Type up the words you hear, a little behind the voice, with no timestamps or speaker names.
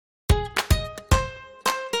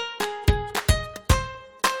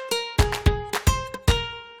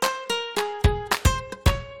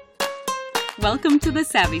Welcome to The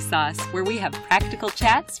Savvy Sauce, where we have practical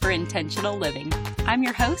chats for intentional living. I'm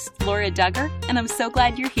your host, Laura Duggar, and I'm so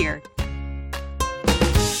glad you're here.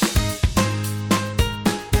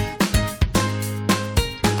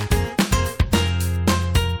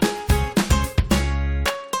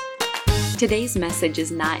 Today's message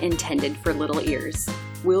is not intended for little ears.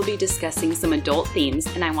 We'll be discussing some adult themes,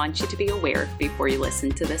 and I want you to be aware before you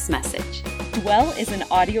listen to this message. Dwell is an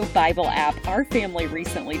audio Bible app our family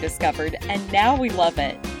recently discovered, and now we love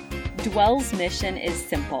it. Dwell's mission is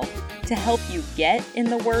simple: to help you get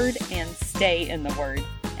in the Word and stay in the Word.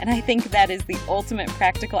 And I think that is the ultimate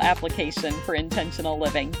practical application for intentional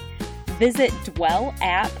living. Visit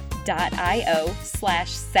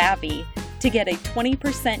dwellapp.io/savvy to get a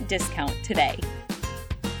 20% discount today.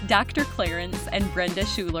 Dr. Clarence and Brenda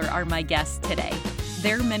Shuler are my guests today.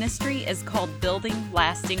 Their ministry is called Building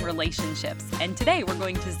Lasting Relationships, and today we're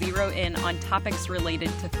going to zero in on topics related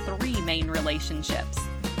to three main relationships: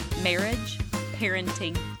 marriage,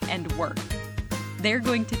 parenting, and work. They're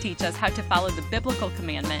going to teach us how to follow the biblical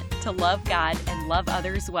commandment to love God and love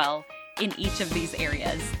others well in each of these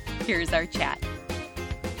areas. Here's our chat.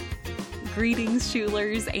 Greetings,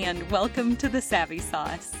 Shulers, and welcome to The Savvy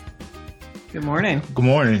Sauce. Good morning. Good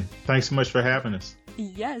morning. Thanks so much for having us.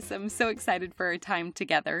 Yes, I'm so excited for our time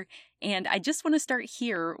together. And I just want to start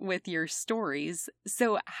here with your stories.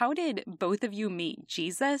 So how did both of you meet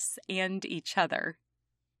Jesus and each other?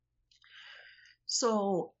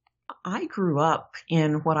 So I grew up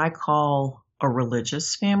in what I call a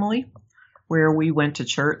religious family, where we went to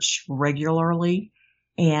church regularly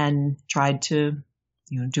and tried to,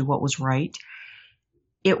 do what was right.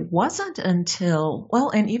 It wasn't until,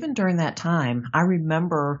 and even during that time, I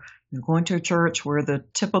remember going to a church where the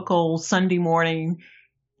typical Sunday morning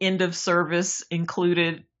end of service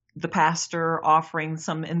included the pastor offering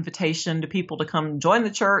some invitation to people to come join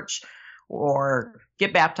the church or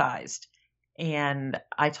get baptized. And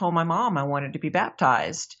I told my mom I wanted to be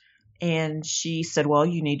baptized. And she said, well,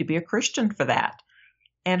 you need to be a Christian for that.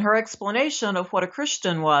 And her explanation of what a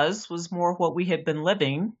Christian was more what we had been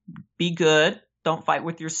living: be good, don't fight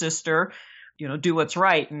with your sister, do what's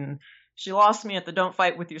right. And she lost me at the don't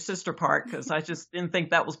fight with your sister part, because I just didn't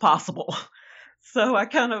think that was possible. So I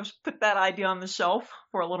kind of put that idea on the shelf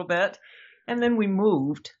for a little bit. And then we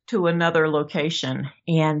moved to another location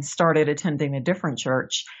and started attending a different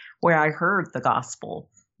church, where I heard the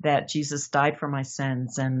gospel that Jesus died for my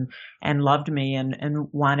sins and loved me and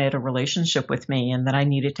wanted a relationship with me, and that I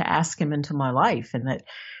needed to ask him into my life, and that,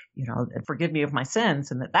 forgive me of my sins,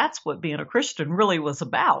 and that's what being a Christian really was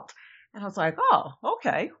about. And I was like, oh,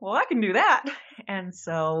 okay, well, I can do that. And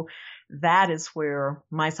so that is where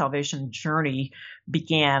my salvation journey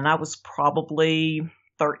began. I was probably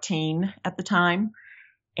 13 at the time,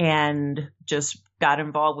 and just got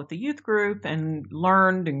involved with the youth group and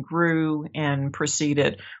learned and grew and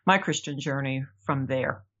proceeded my Christian journey from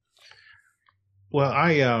there. Well,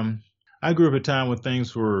 I grew up at a time when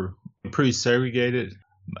things were pretty segregated,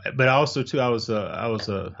 but also too, I was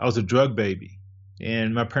a drug baby,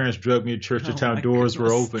 and my parents drugged me to church the time doors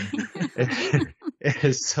were open.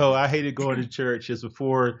 And so I hated going to church just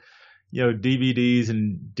before, DVDs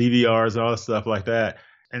and DVRs and all stuff like that.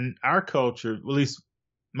 And our culture, at least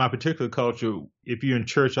my particular culture, if you're in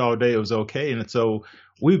church all day, it was okay. And so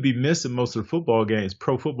we'd be missing most of the football games,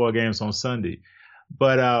 pro football games on Sunday.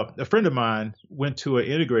 But a friend of mine went to an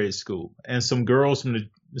integrated school, and some girls from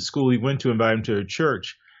the school he went to invited him to a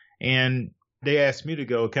church. And they asked me to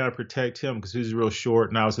go kind of protect him, because he was real short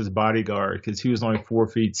and I was his bodyguard, because he was only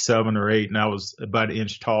 4'7" or 8", and I was about an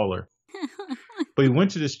inch taller. But he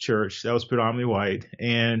went to this church that was predominantly white,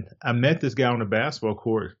 and I met this guy on the basketball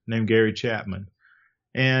court named Gary Chapman.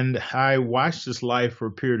 And I watched his life for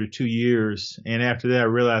a period of 2 years. And after that, I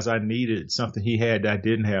realized I needed something he had that I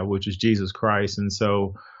didn't have, which is Jesus Christ. And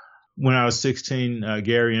so when I was 16,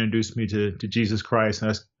 Gary introduced me to Jesus Christ, and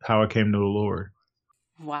that's how I came to the Lord.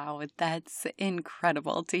 Wow, that's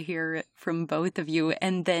incredible to hear from both of you.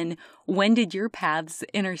 And then when did your paths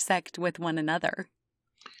intersect with one another?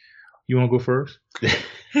 You want to go first?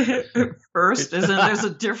 First? Isn't there's a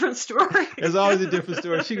different story? There's always a different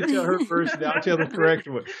story. She can tell her first, and I'll tell the correct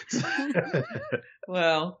one.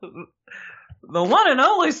 Well, the one and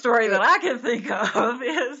only story that I can think of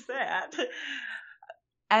is that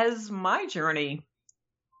as my journey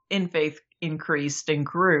in faith increased and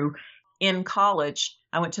grew, in college,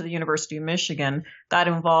 I went to the University of Michigan, got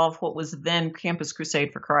involved what was then Campus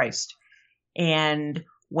Crusade for Christ, and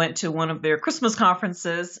went to one of their Christmas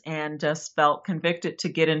conferences and just felt convicted to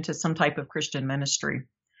get into some type of Christian ministry.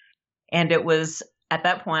 And it was at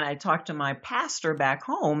that point, I talked to my pastor back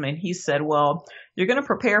home, and he said, well, you're going to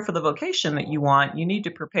prepare for the vocation that you want. You need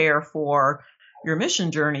to prepare for your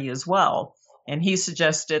mission journey as well. And he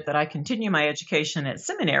suggested that I continue my education at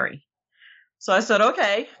seminary. So I said,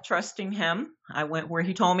 okay, trusting him. I went where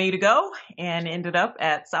he told me to go and ended up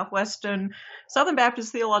at Southern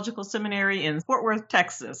Baptist Theological Seminary in Fort Worth,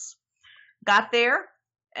 Texas. Got there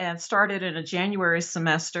and started in a January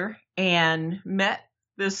semester and met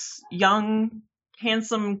this young,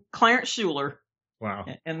 handsome Clarence Shuler. Wow.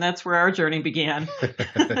 And that's where our journey began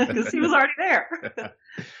because he was already there.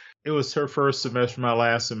 It was her first semester, my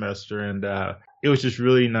last semester, and it was just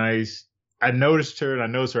really nice. I noticed her, and I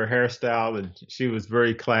noticed her hairstyle, and she was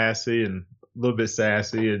very classy and a little bit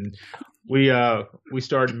sassy. And we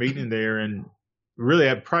started meeting there, and really,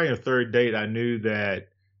 at probably the third date, I knew that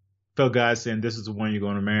felt God saying, "This is the one you're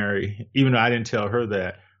going to marry," even though I didn't tell her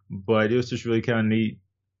that. But it was just really kind of neat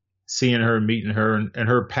seeing her, meeting her, and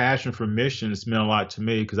her passion for missions meant a lot to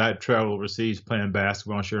me because I had traveled overseas playing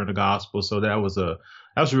basketball and sharing the gospel. So that was a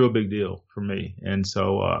real big deal for me. And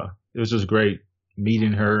so it was just great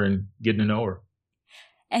meeting her and getting to know her.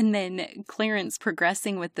 And then Clarence,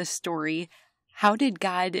 progressing with the story, how did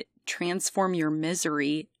God transform your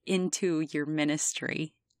misery into your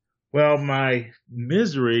ministry? Well, my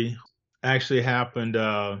misery actually happened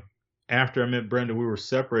after I met Brenda. We were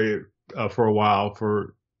separated for a while,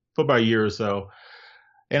 for about a year or so.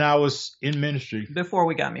 And I was in ministry. Before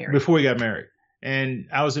we got married. And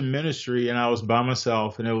I was in ministry and I was by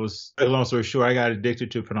myself. And it was, long story short, I got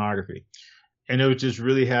addicted to pornography. And it just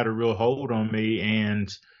really had a real hold on me. And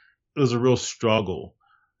it was a real struggle.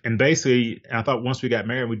 And basically, I thought once we got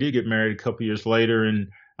married, we did get married a couple years later. And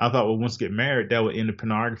I thought, well, once we get married, that would end the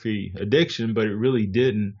pornography addiction. But it really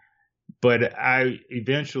didn't. But there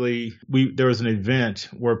was an event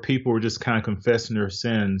where people were just kind of confessing their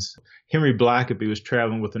sins. Henry Blackaby was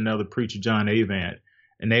traveling with another preacher, John Avant,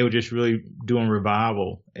 and they were just really doing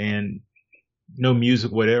revival and no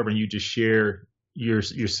music, whatever, and you just share your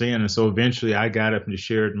sin. And so eventually I got up and just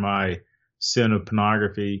shared my sin of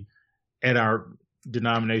pornography at our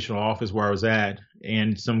denominational office where I was at.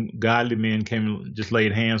 And some godly men came and just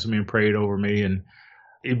laid hands on me and prayed over me. And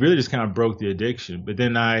it really just kind of broke the addiction. But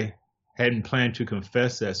then I hadn't planned to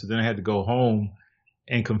confess that. So then I had to go home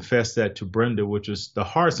and confess that to Brenda, which was the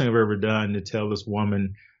hardest thing I've ever done, to tell this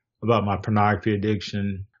woman about my pornography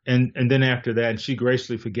addiction. And then after that, she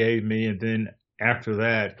graciously forgave me. And then after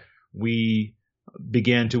that, we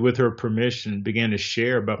began to, with her permission, began to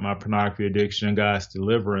share about my pornography addiction and God's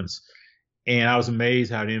deliverance. And I was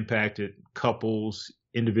amazed how it impacted couples,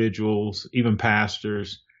 individuals, even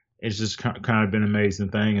pastors. It's just kind of been an amazing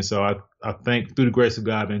thing. And so I think through the grace of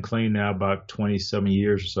God, I've been clean now about 27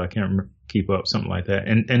 years or so. I can't keep up, something like that.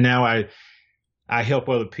 And now I help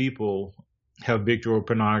other people have victory over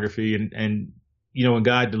pornography. And, you know, when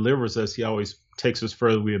God delivers us, he always takes us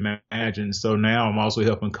further than we imagine. So now I'm also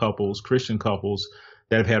helping couples, Christian couples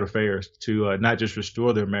that have had affairs to not just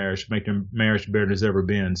restore their marriage, make their marriage better than it's ever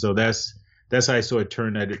been. So that's how I sort of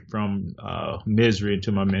turned that from misery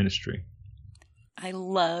into my ministry. I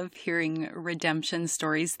love hearing redemption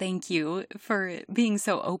stories. Thank you for being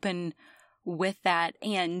so open with that.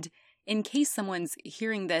 And in case someone's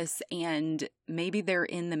hearing this and maybe they're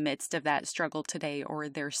in the midst of that struggle today, or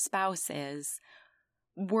their spouse is,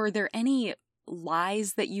 were there any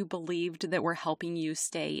lies that you believed that were helping you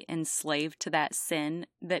stay enslaved to that sin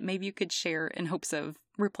that maybe you could share in hopes of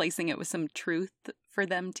replacing it with some truth for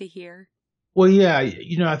them to hear? Well, yeah,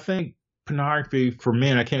 I think pornography for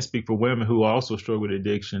men, I can't speak for women who also struggle with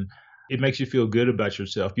addiction. It makes you feel good about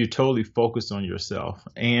yourself. You're totally focused on yourself.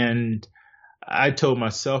 And I told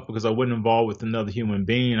myself, because I wasn't involved with another human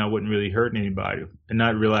being, I wasn't really hurting anybody, and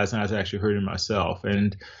not realizing I was actually hurting myself.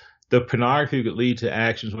 And the pornography could lead to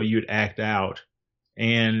actions where you'd act out.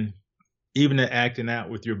 And even the acting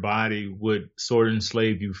out with your body would sort of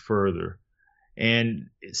enslave you further. And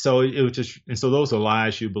so it was just, and so those are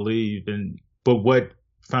lies you believe. But what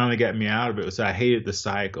finally got me out of it was I hated the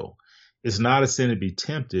cycle. It's not a sin to be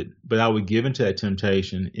tempted, but I would give into that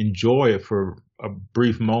temptation, enjoy it for a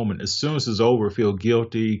brief moment. As soon as it's over, feel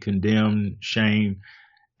guilty, condemned, shame,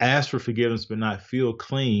 ask for forgiveness, but not feel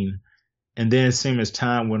clean. And then it seemed as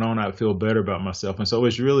time went on, I'd feel better about myself. And so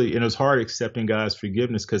it was hard accepting God's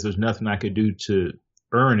forgiveness because there's nothing I could do to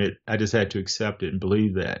earn it. I just had to accept it and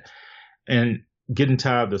believe that. And getting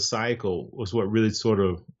tired of the cycle was what really sort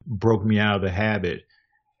of broke me out of the habit.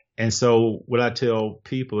 And so what I tell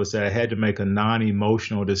people is that I had to make a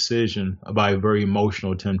non-emotional decision about a very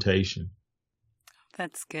emotional temptation.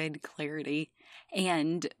 That's good clarity.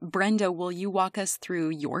 And Brenda, will you walk us through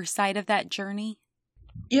your side of that journey?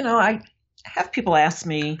 I have people ask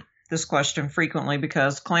me this question frequently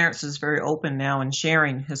because Clarence is very open now in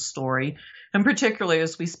sharing his story. And particularly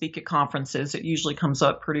as we speak at conferences, it usually comes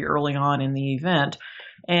up pretty early on in the event.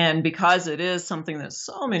 And because it is something that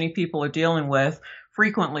so many people are dealing with,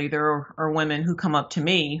 frequently there are women who come up to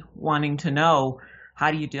me wanting to know,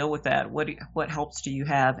 how do you deal with that? What helps do you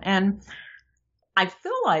have? And I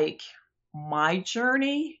feel like my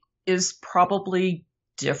journey is probably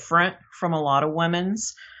different from a lot of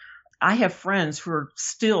women's. I have friends who are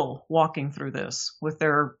still walking through this with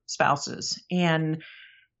their spouses. And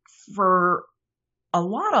for a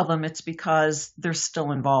lot of them, it's because they're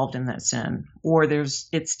still involved in that sin, or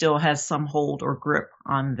it still has some hold or grip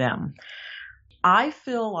on them. I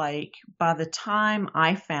feel like by the time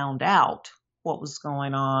I found out what was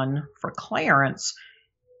going on for Clarence,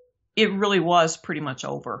 it really was pretty much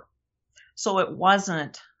over. So it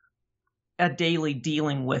wasn't a daily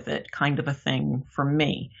dealing with it kind of a thing for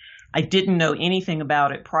me. I didn't know anything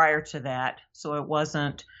about it prior to that, so it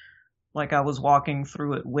wasn't like I was walking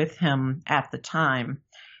through it with him at the time.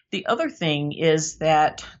 The other thing is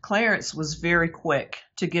that Clarence was very quick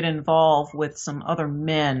to get involved with some other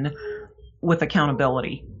men with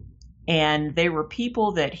accountability. And they were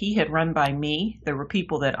people that he had run by me. There were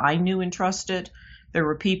people that I knew and trusted. There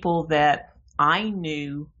were people that I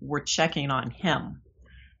knew were checking on him.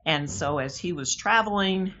 And so as he was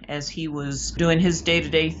traveling, as he was doing his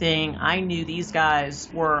day-to-day thing, I knew these guys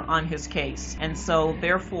were on his case. And so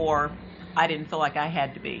therefore, I didn't feel like I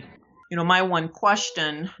had to be. My one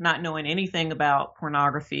question, not knowing anything about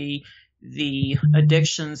pornography, the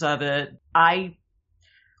addictions of it, I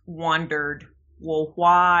wondered, well,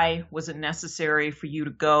 why was it necessary for you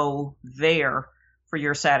to go there for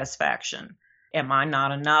your satisfaction? Am I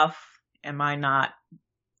not enough? Am I not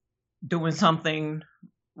doing something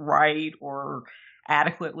right or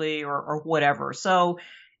adequately or whatever? So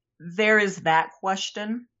there is that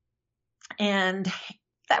question. And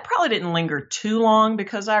that probably didn't linger too long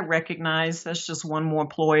because I recognize that's just one more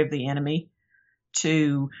ploy of the enemy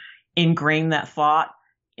to ingrain that thought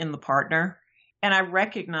in the partner. And I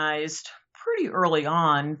recognized pretty early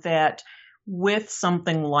on that with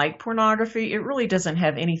something like pornography, it really doesn't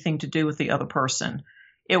have anything to do with the other person.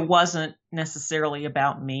 It wasn't necessarily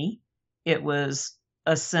about me. It was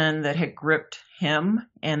a sin that had gripped him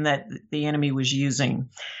and that the enemy was using.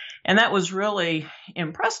 And that was really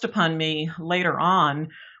impressed upon me later on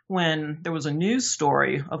when there was a news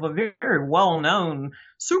story of a very, very well-known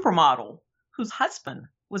supermodel whose husband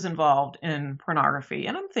was involved in pornography.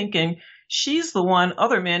 And I'm thinking, she's the one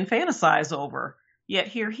other men fantasize over. Yet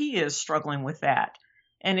here he is struggling with that.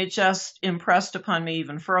 And it just impressed upon me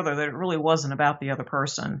even further that it really wasn't about the other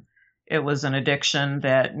person. It was an addiction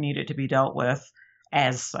that needed to be dealt with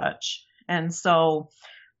as such. And so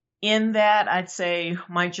in that, I'd say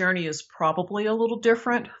my journey is probably a little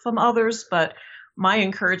different from others, but my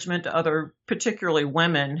encouragement to other, particularly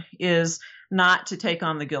women, is not to take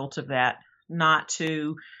on the guilt of that, not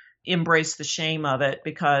to embrace the shame of it,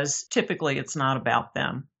 because typically it's not about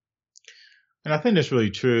them. And I think that's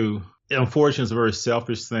really true. Unfortunately, it's a very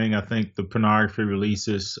selfish thing. I think the pornography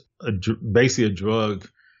releases basically a drug,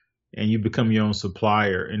 and you become your own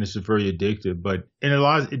supplier, and it's very addictive. But in a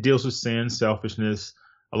lot, it deals with sin, selfishness,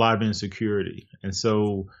 a lot of insecurity. And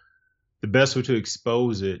so the best way to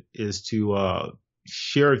expose it is to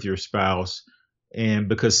share with your spouse, and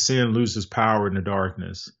because sin loses power in the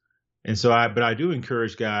darkness. And so I do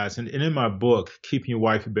encourage guys, and in my book, Keeping Your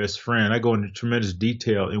Wife Your Best Friend, I go into tremendous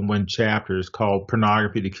detail in one chapter. It's called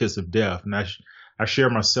Pornography, the Kiss of Death. And I share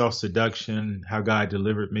my self-seduction, how God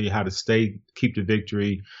delivered me, how to keep the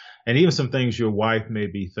victory, and even some things your wife may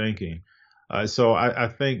be thinking. So I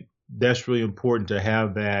think that's really important to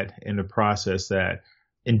have that in the process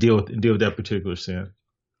and deal with that particular sin.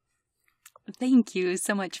 Thank you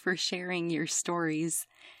so much for sharing your stories.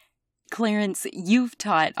 Clarence, you've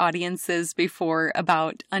taught audiences before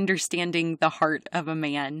about understanding the heart of a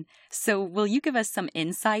man. So will you give us some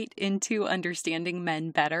insight into understanding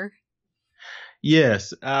men better?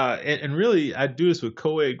 Yes. And really, I do this with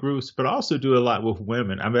co-ed groups, but I also do a lot with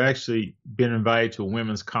women. I've actually been invited to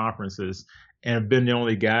women's conferences and I've been the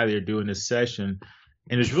only guy there doing this session.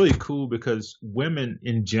 And it's really cool because women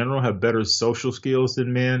in general have better social skills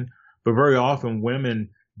than men, but very often women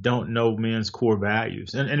don't know men's core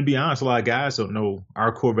values. And to be honest, a lot of guys don't know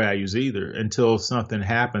our core values either until something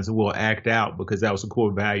happens and we'll act out because that was a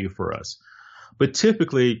core value for us. But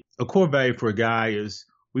typically, a core value for a guy is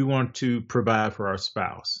we want to provide for our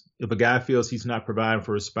spouse. If a guy feels he's not providing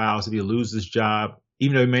for his spouse, if he loses his job,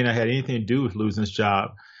 even though he may not have anything to do with losing his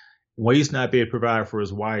job, when he's not being provided for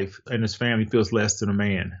his wife and his family, feels less than a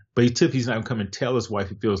man. But he's not going to come and tell his wife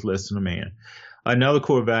he feels less than a man. Another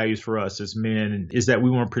core values for us as men is that we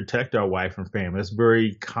want to protect our wife and family. That's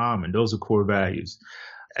very common. Those are core values.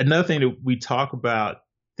 Another thing that we talk about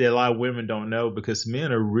that a lot of women don't know, because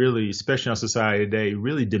men are really, especially in our society today,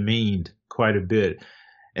 really demeaned quite a bit.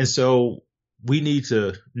 And so we need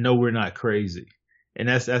to know we're not crazy. And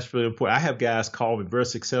that's really important. I have guys call me, very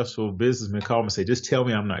successful businessmen call me and say, just tell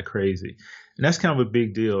me I'm not crazy. And that's kind of a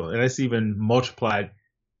big deal. And that's even multiplied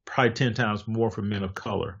probably 10 times more for men of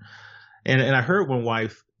color. And I heard one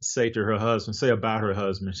wife say to her husband, say about her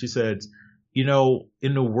husband, she said, in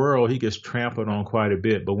the world, he gets trampled on quite a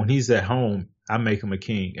bit, but when he's at home, I make him a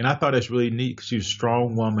king. And I thought that's really neat because she's a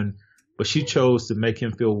strong woman, but she chose to make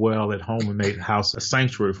him feel well at home and make the house a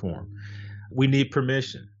sanctuary for him. We need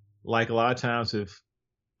permission. Like a lot of times if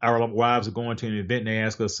our wives are going to an event and they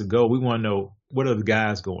ask us to go, we want to know, what are the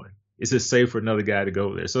guys going? Is it safe for another guy to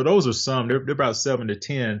go there? So those are some, they're about 7 to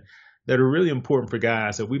 10 that are really important for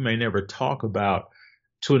guys that we may never talk about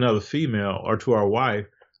to another female or to our wife,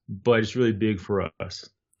 but it's really big for us.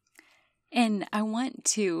 And I want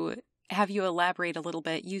to have you elaborate a little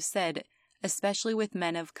bit. You said, especially with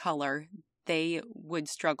men of color, they would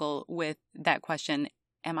struggle with that question,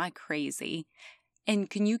 am I crazy? And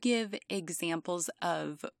can you give examples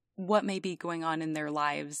of what may be going on in their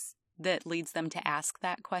lives that leads them to ask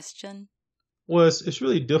that question? Well, it's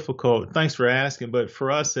really difficult. Thanks for asking. But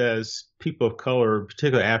for us as people of color,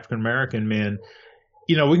 particularly African-American men,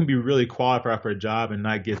 we can be really qualified for a job and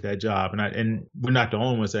not get that job. And we're not the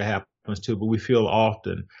only ones that happens to, but we feel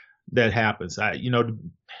often that happens.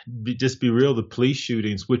 Just be real, the police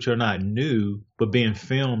shootings, which are not new, but being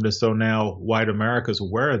filmed. And so now white America's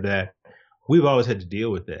aware of that. We've always had to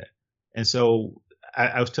deal with that. And so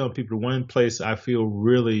I was telling people the one place I feel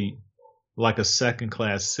really like a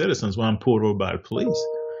second-class citizen is when I'm pulled over by the police,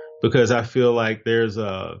 because I feel like there's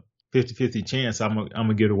a 50-50 chance I'm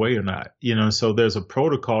gonna get away or not. So there's a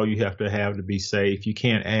protocol you have to be safe. You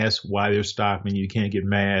can't ask why they're stopping you. You can't get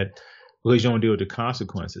mad because you don't deal with the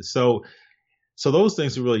consequences. So those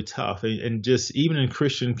things are really tough. And just even in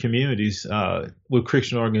Christian communities, with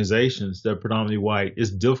Christian organizations that are predominantly white, it's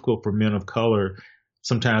difficult for men of color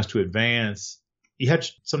sometimes to advance. You have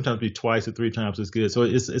to sometimes be 2 or 3 times as good. So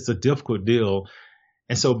it's a difficult deal.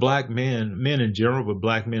 And so black men in general, but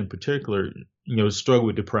black men in particular, struggle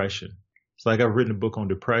with depression. It's like I've written a book on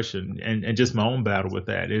depression and just my own battle with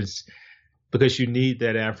that. It's because you need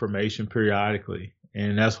that affirmation periodically.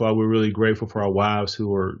 And that's why we're really grateful for our wives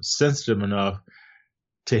who are sensitive enough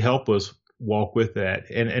to help us walk with that.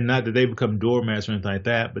 And not that they become doormats or anything like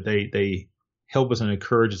that, but they help us and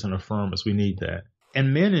encourage us and affirm us. We need that.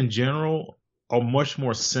 And men in general are much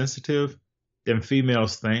more sensitive than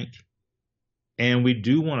females think. And we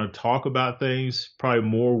do want to talk about things probably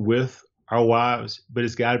more with our wives, but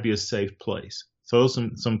it's got to be a safe place. So those are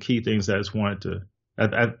some key things that I just wanted to,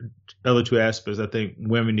 other 2 aspects I think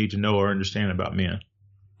women need to know or understand about men.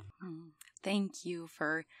 Thank you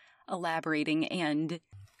for elaborating, and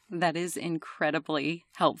that is incredibly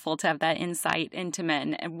helpful to have that insight into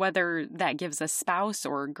men, and whether that gives a spouse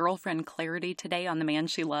or girlfriend clarity today on the man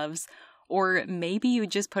she loves, or maybe you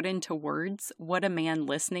just put into words what a man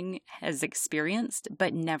listening has experienced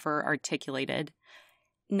but never articulated.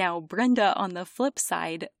 Now, Brenda, on the flip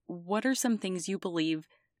side, what are some things you believe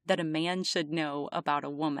that a man should know about a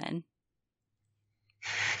woman?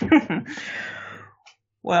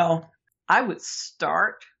 Well, I would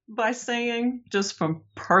start by saying, just from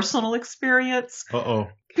personal experience,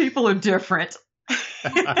 people are different.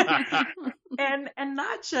 and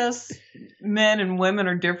not just men and women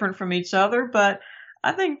are different from each other, but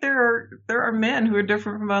I think there are men who are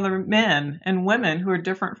different from other men and women who are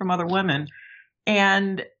different from other women.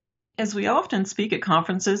 And as we often speak at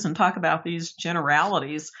conferences and talk about these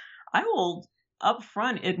generalities, I will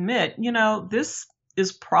upfront admit, this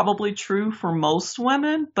is probably true for most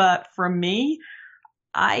women, but for me,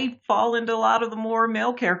 I fall into a lot of the more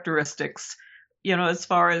male characteristics, as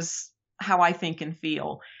far as how I think and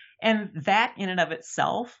feel. And that in and of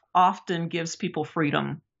itself often gives people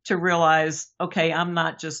freedom to realize, okay, I'm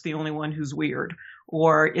not just the only one who's weird,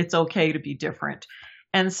 or it's okay to be different.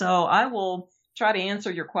 And so I will try to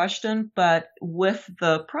answer your question, but with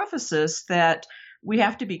the preface that we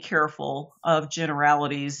have to be careful of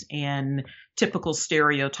generalities and typical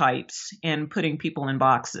stereotypes and putting people in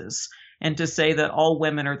boxes, and to say that all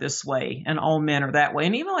women are this way and all men are that way.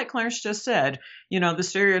 And even like Clarence just said, the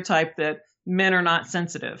stereotype that men are not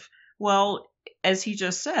sensitive. Well, as he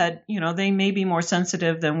just said, they may be more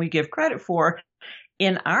sensitive than we give credit for.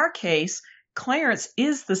 In our case, Clarence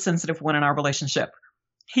is the sensitive one in our relationship.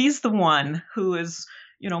 He's the one who is,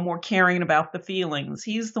 more caring about the feelings.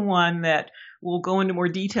 He's the one that will go into more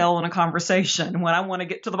detail in a conversation when I want to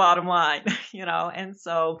get to the bottom line, and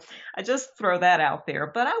so I just throw that out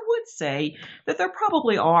there. But I would say that there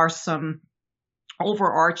probably are some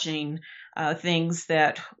overarching things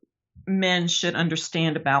that men should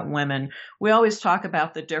understand about women. We always talk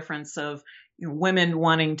about the difference of women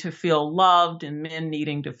wanting to feel loved and men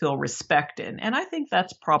needing to feel respected. And I think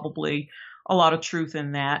that's probably a lot of truth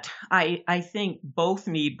in that. I think both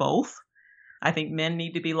need both. I think men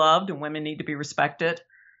need to be loved and women need to be respected.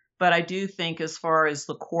 But I do think as far as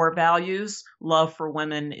the core values, love for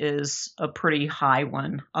women is a pretty high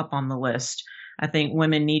one up on the list. I think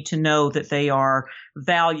women need to know that they are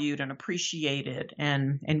valued and appreciated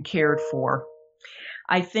and cared for.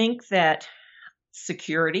 I think that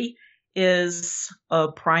security is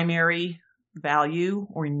a primary value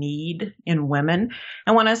or need in women.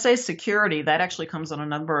 And when I say security, that actually comes on a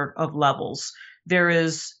number of levels. There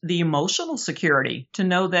is the emotional security to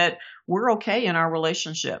know that we're okay in our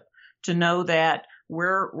relationship, to know that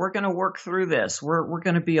we're going to work through this. We're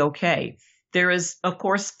going to be okay. There is, of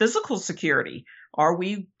course, physical security. Are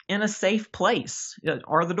we in a safe place?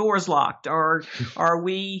 Are the doors locked? Are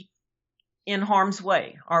we in harm's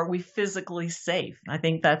way? Are we physically safe? I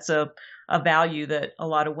think that's a value that a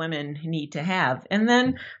lot of women need to have. And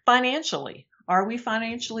then financially, are we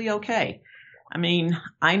financially okay? I mean,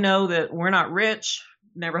 I know that we're not rich,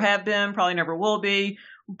 never have been, probably never will be,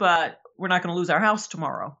 but we're not going to lose our house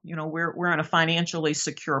tomorrow. We're in a financially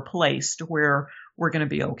secure place to where we're going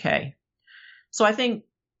to be okay. So I think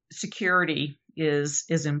security is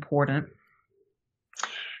important.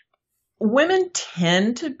 Women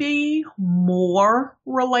tend to be more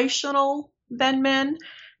relational than men.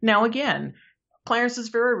 Now, again, Clarence is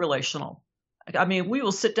very relational. I mean, we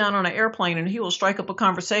will sit down on an airplane and he will strike up a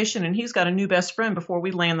conversation and he's got a new best friend before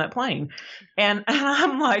we land that plane. And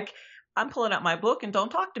I'm like, I'm pulling out my book and don't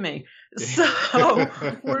talk to me. So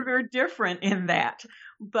we're very different in that.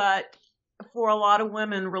 But for a lot of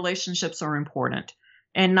women, relationships are important.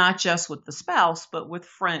 And not just with the spouse, but with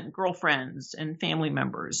girlfriends and family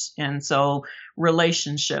members. And so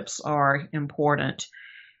relationships are important.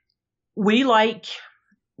 We like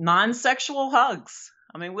non-sexual hugs.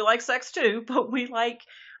 I mean, we like sex too, but we like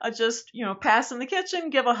just, pass in the kitchen,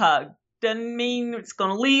 give a hug. Doesn't mean it's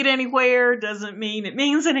going to lead anywhere. Doesn't mean it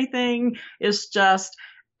means anything. It's just,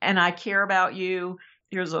 and I care about you.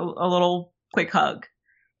 Here's a little quick hug.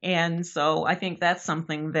 And so I think that's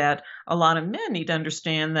something that a lot of men need to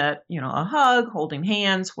understand, that, a hug, holding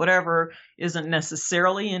hands, whatever, isn't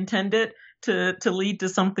necessarily intended to lead to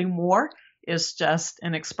something more. It's just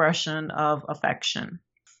an expression of affection.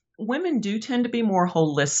 Women do tend to be more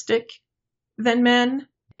holistic than men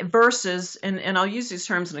versus, and I'll use these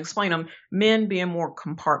terms and explain them, men being more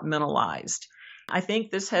compartmentalized. I think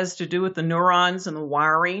this has to do with the neurons and the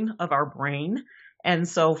wiring of our brain. And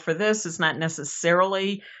so for this, it's not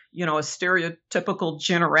necessarily, a stereotypical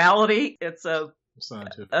generality. It's a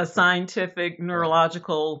scientific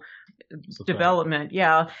neurological development.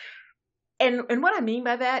 Yeah. And what I mean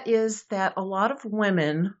by that is that a lot of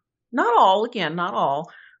women, not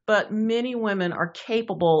all, but many women are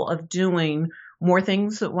capable of doing more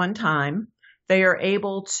things at one time. They are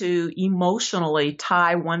able to emotionally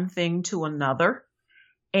tie one thing to another.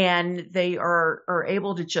 And they are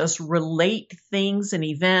able to just relate things and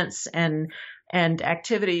events and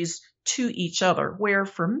activities to each other. Where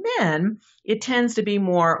for men, it tends to be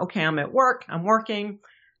more, okay, I'm at work, I'm working.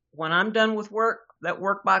 When I'm done with work, that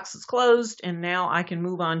work box is closed, and now I can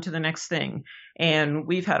move on to the next thing. And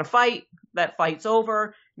we've had a fight, that fight's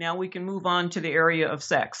over. Now we can move on to the area of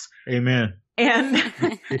sex. Amen. And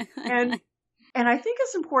I think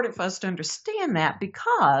it's important for us to understand that,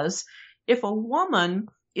 because if a woman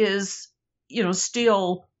is,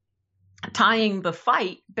 still tying the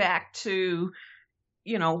fight back to,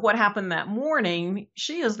 what happened that morning,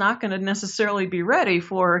 she is not going to necessarily be ready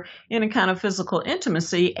for any kind of physical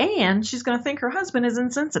intimacy, and she's going to think her husband is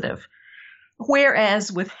insensitive.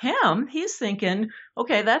 Whereas with him, he's thinking,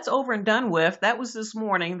 okay, that's over and done with. That was this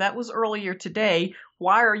morning. That was earlier today.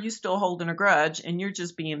 Why are you still holding a grudge and you're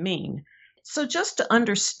just being mean? So just to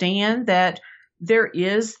understand that there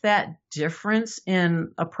is that difference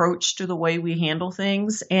in approach to the way we handle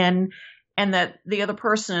things, and that the other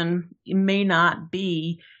person may not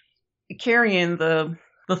be carrying the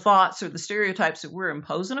thoughts or the stereotypes that we're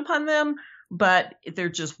imposing upon them, but they're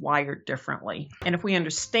just wired differently. And if we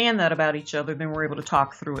understand that about each other, then we're able to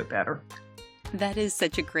talk through it better. That is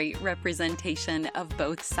such a great representation of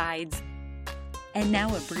both sides. And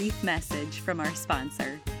now a brief message from our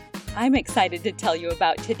sponsor. I'm excited to tell you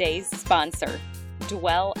about today's sponsor,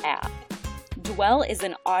 Dwell app. Dwell is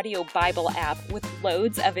an audio Bible app with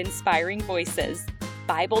loads of inspiring voices,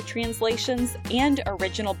 Bible translations, and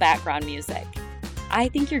original background music. I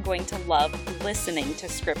think you're going to love listening to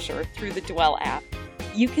Scripture through the Dwell app.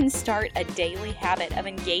 You can start a daily habit of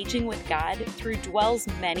engaging with God through Dwell's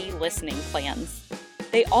many listening plans.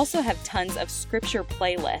 They also have tons of Scripture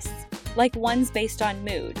playlists, like ones based on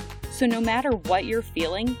mood. So no matter what you're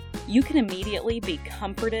feeling, you can immediately be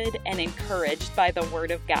comforted and encouraged by the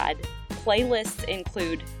Word of God. Playlists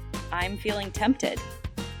include I'm feeling tempted,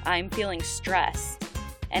 I'm feeling stressed,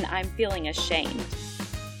 and I'm feeling ashamed.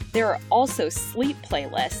 There are also sleep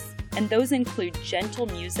playlists, and those include gentle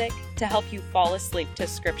music to help you fall asleep to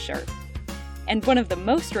Scripture. And one of the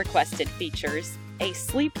most requested features, a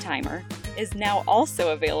sleep timer, is now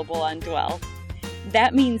also available on Dwell.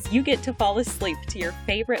 That means you get to fall asleep to your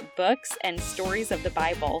favorite books and stories of the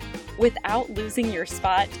Bible without losing your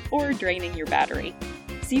spot or draining your battery.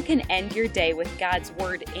 So you can end your day with God's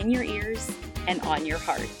Word in your ears and on your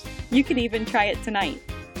heart. You can even try it tonight.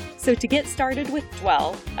 So to get started with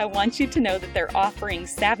Dwell, I want you to know that they're offering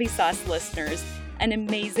Savvy Sauce listeners an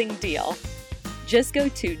amazing deal. Just go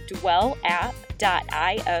to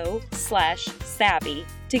dwellapp.io/savvy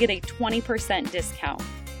to get a 20% discount.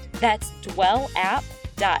 That's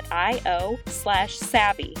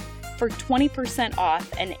dwellapp.io/savvy for 20%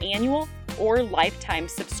 off an annual or lifetime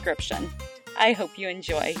subscription. I hope you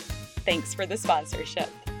enjoy. Thanks for the sponsorship.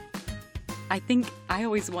 I think I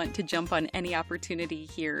always want to jump on any opportunity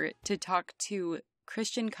here to talk to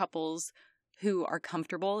Christian couples who are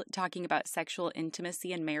comfortable talking about sexual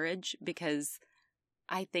intimacy in marriage, because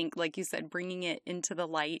I think, like you said, bringing it into the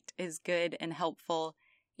light is good and helpful.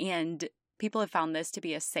 And people have found this to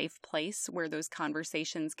be a safe place where those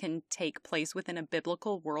conversations can take place within a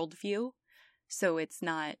biblical worldview, so it's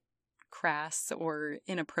not crass or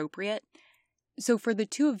inappropriate. So for the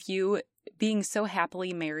two of you, being so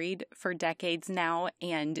happily married for decades now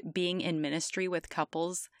and being in ministry with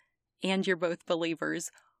couples, and you're both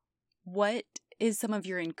believers, what is some of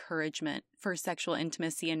your encouragement for sexual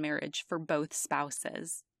intimacy in marriage for both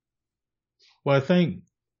spouses? Well, I think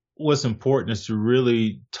what's important is to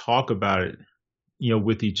really talk about it,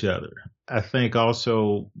 with each other. I think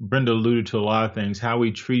also Brenda alluded to a lot of things, how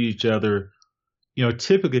we treat each other.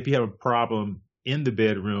 Typically if you have a problem in the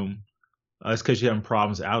bedroom, it's because you're having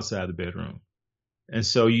problems outside the bedroom. And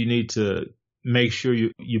so you need to make sure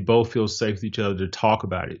you both feel safe with each other to talk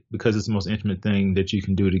about it, because it's the most intimate thing that you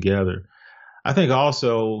can do together. I think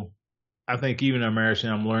even in our marriage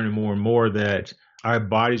now, I'm learning more and more that our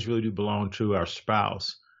bodies really do belong to our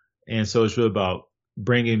spouse. And so it's really about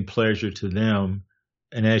bringing pleasure to them.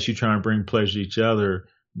 And as you try and bring pleasure to each other,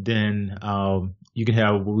 then you can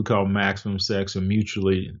have what we call maximum sex or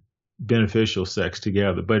mutually beneficial sex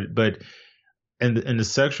together. But in the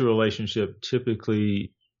sexual relationship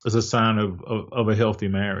typically is a sign of a healthy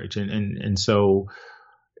marriage. And so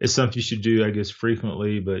it's something you should do, I guess,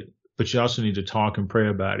 frequently, but you also need to talk and pray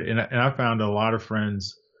about it. And I found a lot of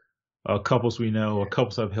friends, couples we know, or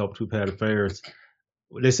couples I've helped who've had affairs,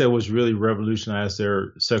 they said was really revolutionized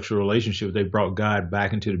their sexual relationship. They brought God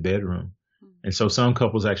back into the bedroom. And so some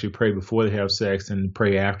couples actually pray before they have sex and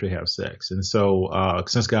pray after they have sex. And so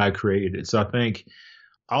since God created it. So I think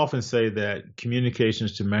I often say that communication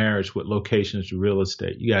is to marriage what location is to real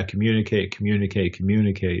estate. You got to communicate,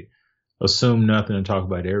 assume nothing and talk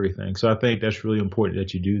about everything. So I think that's really important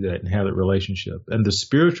that you do that and have that relationship. And the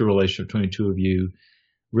spiritual relationship between the two of you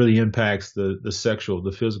really impacts the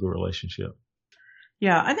physical relationship.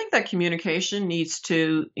 Yeah, I think that communication needs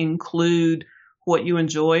to include what you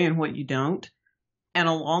enjoy and what you don't. And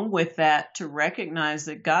along with that, to recognize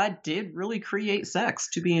that God did really create sex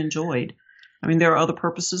to be enjoyed. I mean, there are other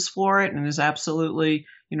purposes for it, and there's absolutely,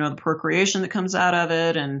 the procreation that comes out of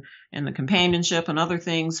it and the companionship and other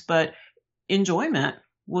things, but enjoyment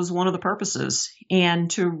was one of the purposes. And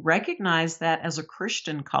to recognize that as a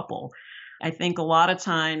Christian couple, I think a lot of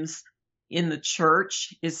times in the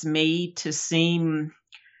church is made to seem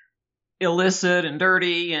illicit and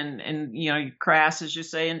dirty and crass, as you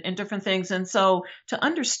say, and different things. And so to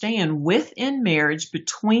understand within marriage,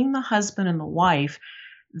 between the husband and the wife,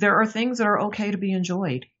 there are things that are okay to be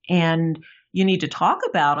enjoyed, and you need to talk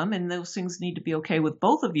about them, and those things need to be okay with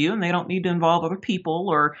both of you, and they don't need to involve other people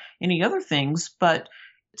or any other things, but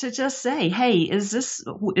to just say, hey, is this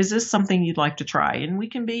something you'd like to try? And we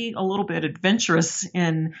can be a little bit adventurous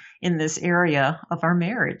in this area of our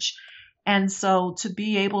marriage. And so to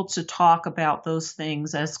be able to talk about those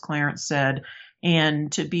things, as Clarence said, and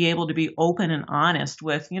to be able to be open and honest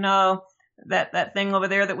with, that thing over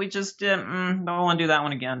there that we just did, don't want to do that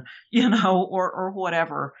one again, or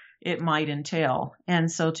whatever. it might entail.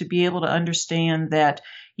 And so to be able to understand that,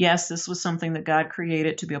 yes, this was something that God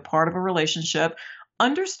created to be a part of a relationship,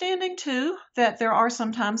 understanding too that there are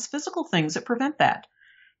sometimes physical things that prevent that.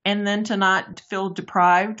 And then to not feel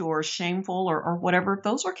deprived or shameful or whatever, if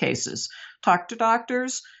those are cases. Talk to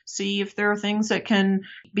doctors, see if there are things that can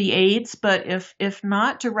be aids, but if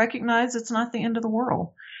not, to recognize it's not the end of the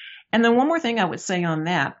world. And then one more thing I would say on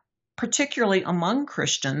that, particularly among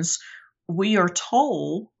Christians, we are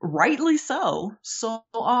told, rightly so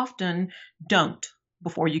often, don't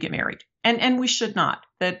before you get married. And we should not.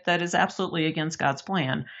 That is absolutely against God's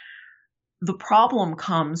plan. The problem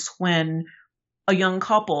comes when a young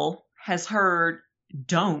couple has heard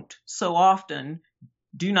don't so often,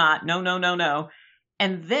 do not, no, no, no, no.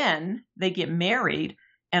 And then they get married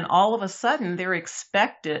and all of a sudden they're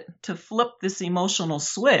expected to flip this emotional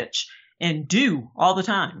switch and do all the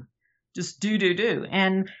time. Just do.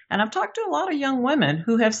 And I've talked to a lot of young women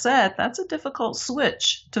who have said that's a difficult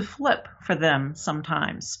switch to flip for them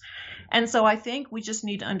sometimes. And so I think we just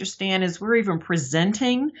need to understand as we're even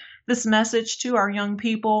presenting this message to our young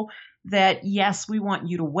people that, yes, we want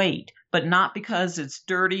you to wait, but not because it's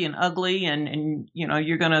dirty and ugly and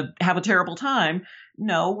you're going to have a terrible time.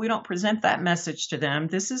 No, we don't present that message to them.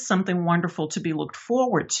 This is something wonderful to be looked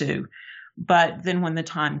forward to. But then when the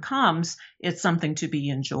time comes, it's something to be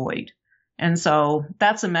enjoyed. And so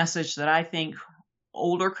that's a message that I think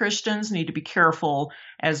older Christians need to be careful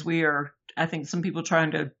as we are, I think some people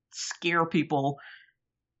trying to scare people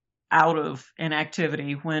out of an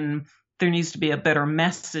activity when there needs to be a better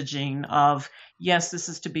messaging of, yes, this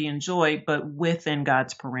is to be enjoyed, but within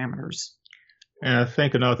God's parameters. And I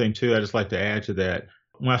think another thing, too, I just like to add to that.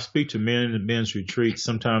 When I speak to men in men's retreats,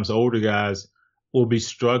 sometimes older guys will be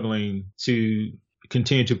struggling to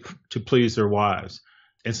continue to please their wives.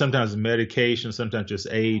 And sometimes medication, sometimes just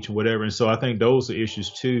age, whatever. And so I think those are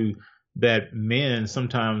issues, too, that men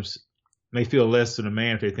sometimes may feel less than a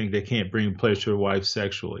man if they think they can't bring pleasure to their wife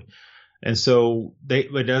sexually. And so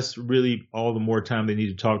but that's really all the more time they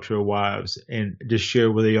need to talk to their wives and just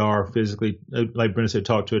share where they are physically. Like Brenda said,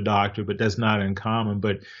 talk to a doctor, but that's not uncommon.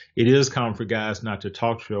 But it is common for guys not to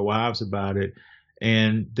talk to their wives about it.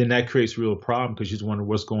 And then that creates a real problem because you just wonder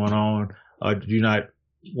what's going on. Do you not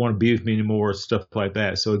want to be with me anymore? Stuff like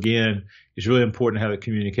that. So again, it's really important to have the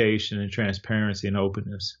communication and transparency and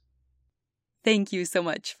openness. Thank you so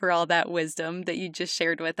much for all that wisdom that you just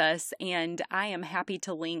shared with us. And I am happy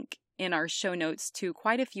to link in our show notes to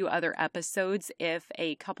quite a few other episodes if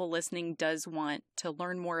a couple listening does want to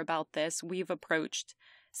learn more about this. We've approached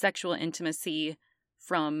sexual intimacy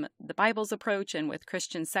from the Bible's approach and with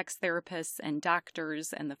Christian sex therapists and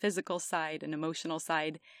doctors and the physical side and emotional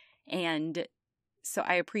side. And so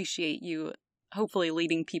I appreciate you hopefully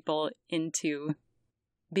leading people into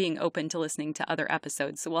being open to listening to other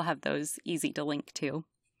episodes. So we'll have those easy to link to.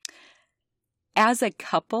 As a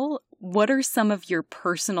couple, what are some of your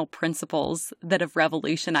personal principles that have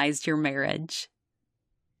revolutionized your marriage?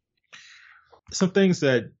 Some things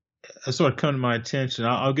that sort of come to my attention.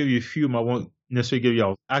 I'll give you a few. I won't necessarily give you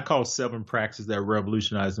all. I call 7 practices that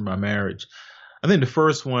revolutionized my marriage. I think the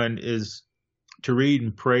first one is to read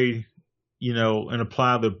and pray, and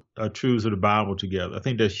apply the truths of the Bible together. I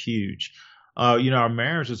think that's huge. Our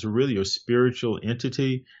marriage is really a spiritual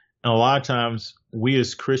entity. And a lot of times we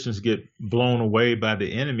as Christians get blown away by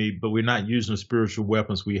the enemy, but we're not using the spiritual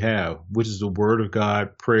weapons we have, which is the Word of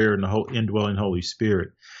God, prayer, and the indwelling Holy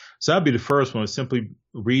Spirit. So that'd be the first one, simply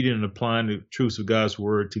reading and applying the truths of God's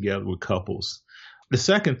Word together with couples. The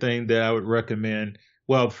second thing that I would recommend,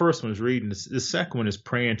 well, the first one is reading. The second one is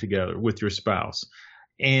praying together with your spouse.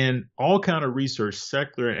 And all kind of research,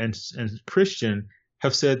 secular and Christian,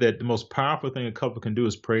 have said that the most powerful thing a couple can do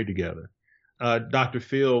is pray together. Dr.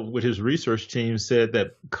 Phil, with his research team, said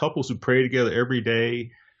that couples who pray together every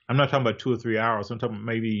day, I'm not talking about 2 or 3 hours, I'm talking about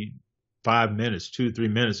maybe 5 minutes, 2 or 3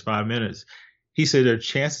 minutes, 5 minutes. He said their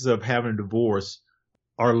chances of having a divorce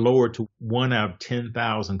are lower to 1 out of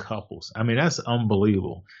 10,000 couples. I mean, that's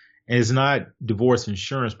unbelievable. And it's not divorce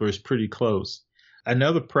insurance, but it's pretty close.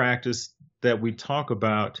 Another practice that we talk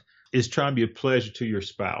about is trying to be a pleasure to your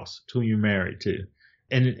spouse, to whom you're married to.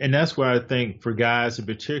 And that's why I think for guys in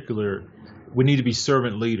particular, we need to be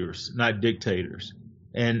servant leaders, not dictators.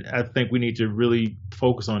 And I think we need to really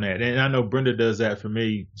focus on that. And I know Brenda does that for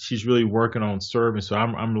me. She's really working on serving. So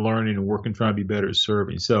I'm learning and working, trying to be better at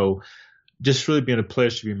serving. So just really being a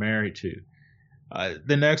pleasure to be married to.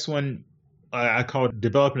 The next one I call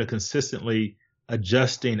developing a consistently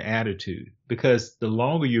adjusting attitude, because the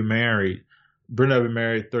longer you're married, Brenda and I have been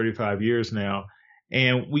married 35 years now,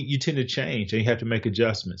 And you tend to change and you have to make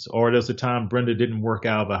adjustments. Or there's a time Brenda didn't work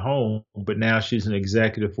out of the home, but now she's an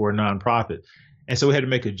executive for a nonprofit. And so we had to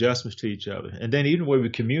make adjustments to each other. And then even the way we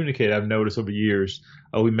communicate, I've noticed over years,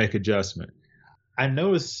 we make adjustment. I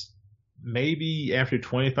noticed maybe after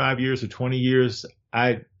 25 years or 20 years,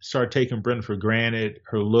 I started taking Brenda for granted,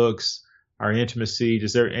 her looks, our intimacy,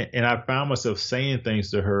 and I found myself saying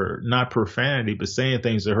things to her, not profanity, but saying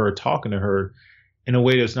things to her, talking to her in a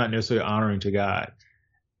way that's not necessarily honoring to God.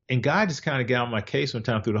 And God just kind of got on my case one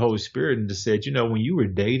time through the Holy Spirit and just said, when you were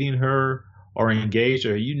dating her or engaged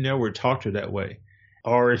her, you never would talk to her that way.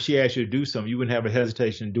 Or if she asked you to do something, you wouldn't have a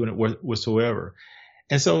hesitation in doing it whatsoever.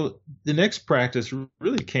 And so the next practice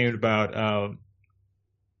really came about,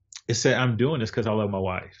 it said, I'm doing this because I love my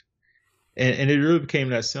wife. And it really became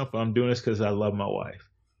that simple. I'm doing this because I love my wife.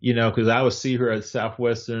 Because I would see her at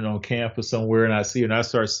Southwestern on campus somewhere, and I see her and I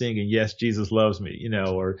start singing, "Yes, Jesus loves me,"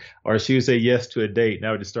 or she would say yes to a date, and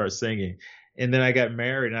I would just start singing. And then I got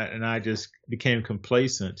married, and I just became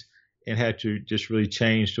complacent and had to just really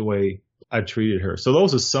change the way I treated her. So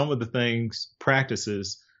those are some of the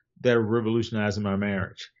practices that are revolutionizing my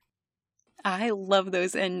marriage. I love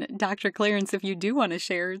those. And Dr. Clarence, if you do want to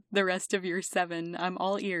share the rest of your 7, I'm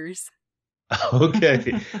all ears.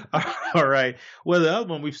 Okay. All right. Well, the other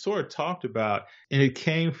one we've sort of talked about, and it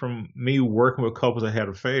came from me working with couples that had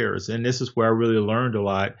affairs. And this is where I really learned a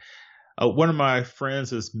lot. One of my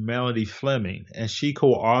friends is Melody Fleming, and she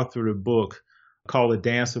co-authored a book called The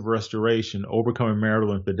Dance of Restoration, Overcoming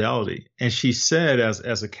Marital Infidelity. And she said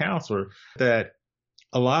as a counselor that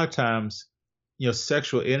a lot of times,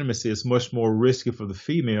 sexual intimacy is much more risky for the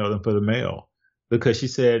female than for the male. Because she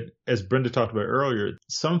said, as Brenda talked about earlier,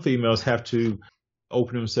 some females have to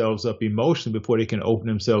open themselves up emotionally before they can open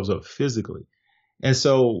themselves up physically. And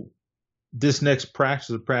so this next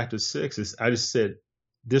practice, practice 6, is I just said,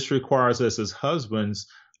 this requires us as husbands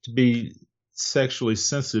to be sexually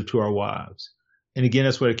sensitive to our wives. And again,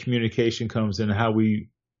 that's where the communication comes in, how we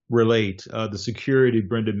relate, the security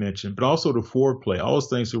Brenda mentioned, but also the foreplay. All those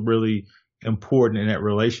things are really important in that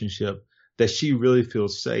relationship, that she really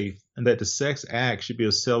feels safe, and that the sex act should be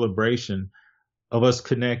a celebration of us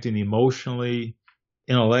connecting emotionally,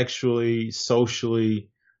 intellectually, socially,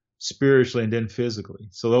 spiritually, and then physically.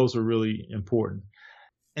 So those are really important.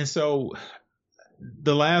 And so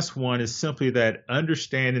the last one is simply that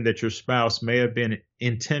understanding that your spouse may have been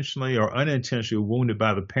intentionally or unintentionally wounded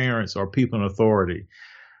by the parents or people in authority.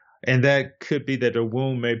 And that could be that the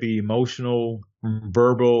wound may be emotional,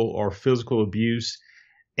 verbal, or physical abuse.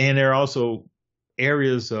 And there are also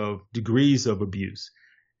areas of degrees of abuse.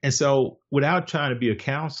 And so without trying to be a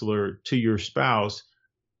counselor to your spouse,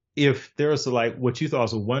 if there's what you thought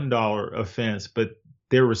was a $1 offense, but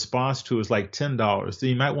their response to it is like $10, then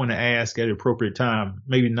you might want to ask at the appropriate time,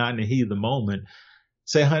 maybe not in the heat of the moment,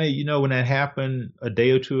 say, honey, when that happened a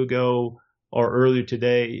day or two ago or earlier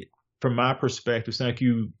today, from my perspective, it's like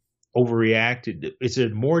you overreacted. Is there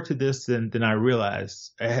more to this than I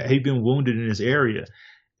realized? Have you been wounded in this area?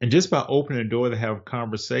 And just by opening the door to have a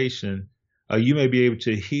conversation, you may be able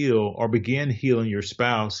to heal or begin healing your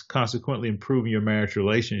spouse, consequently improving your marriage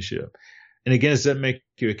relationship. And again, does that make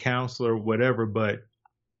you a counselor or whatever? But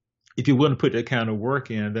if you wouldn't put that kind of work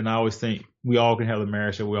in, then I always think we all can have the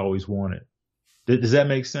marriage that we always wanted. Does that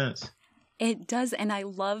make sense? It does. And I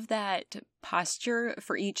love that posture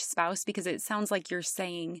for each spouse, because it sounds like you're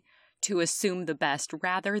saying to assume the best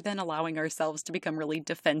rather than allowing ourselves to become really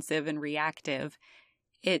defensive and reactive.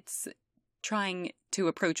 It's trying to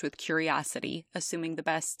approach with curiosity, assuming the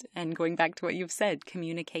best, and going back to what you've said,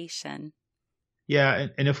 communication. Yeah,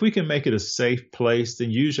 and if we can make it a safe place,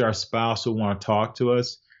 then usually our spouse will want to talk to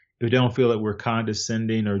us. If they don't feel that we're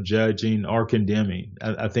condescending or judging or condemning,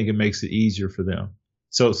 I think it makes it easier for them.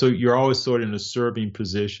 So you're always sort of in a serving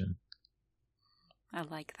position. I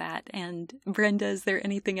like that. And Brenda, is there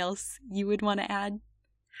anything else you would want to add?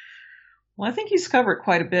 Well, I think he's covered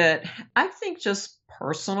quite a bit. I think just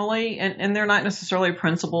personally, and they're not necessarily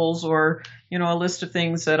principles or, a list of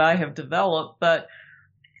things that I have developed, but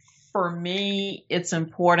for me, it's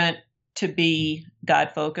important to be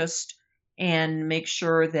God-focused and make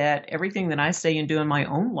sure that everything that I say and do in my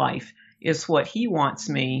own life is what he wants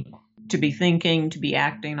me to be thinking, to be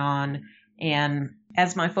acting on. And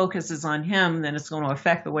as my focus is on him, then it's going to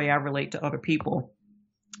affect the way I relate to other people.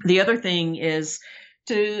 The other thing is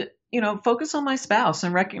to, focus on my spouse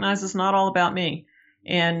and recognize it's not all about me.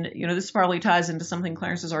 And, this probably ties into something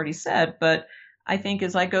Clarence has already said, but I think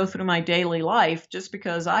as I go through my daily life, just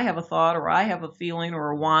because I have a thought or I have a feeling or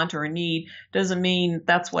a want or a need doesn't mean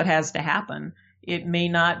that's what has to happen. It may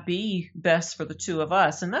not be best for the two of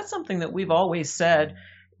us. And that's something that we've always said,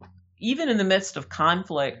 even in the midst of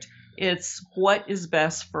conflict, it's what is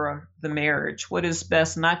best for the marriage, what is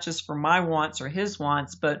best not just for my wants or his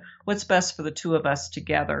wants, but what's best for the two of us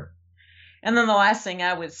together. And then the last thing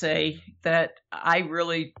I would say that I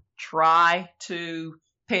really try to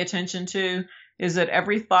pay attention to is that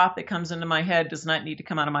every thought that comes into my head does not need to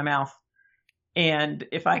come out of my mouth. And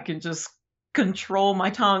if I can just control my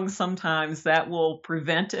tongue sometimes, that will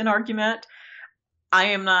prevent an argument. I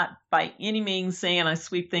am not by any means saying I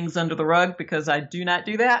sweep things under the rug, because I do not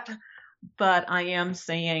do that. But I am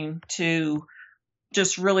saying to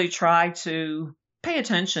just really try to pay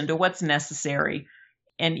attention to what's necessary.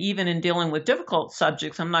 And even in dealing with difficult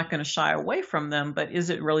subjects, I'm not going to shy away from them, but is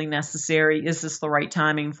it really necessary? Is this the right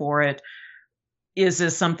timing for it? Is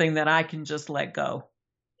this something that I can just let go?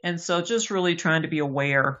 And so just really trying to be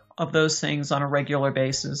aware of those things on a regular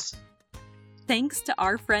basis. Thanks to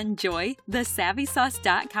our friend Joy,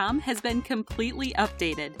 thesavvysauce.com has been completely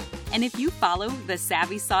updated. And if you follow The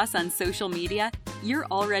Savvy Sauce on social media, you're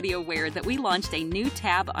already aware that we launched a new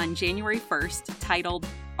tab on January 1st titled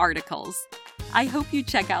Articles. I hope you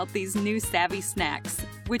check out these new Savvy Snacks,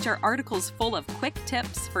 which are articles full of quick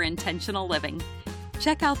tips for intentional living.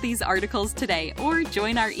 Check out these articles today or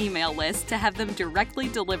join our email list to have them directly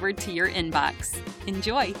delivered to your inbox.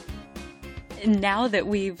 Enjoy! Now that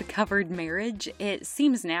we've covered marriage, it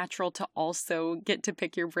seems natural to also get to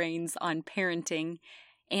pick your brains on parenting.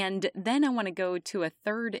 And then I want to go to a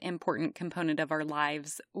third important component of our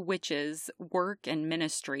lives, which is work and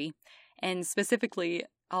ministry. And specifically,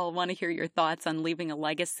 I'll want to hear your thoughts on leaving a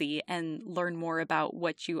legacy and learn more about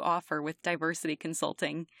what you offer with diversity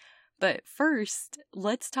consulting. But first,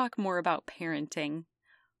 let's talk more about parenting.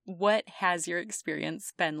 What has your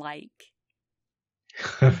experience been like?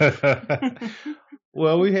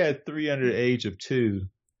 Well, we had 3 under the age of 2,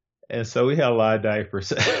 and so we had a lot of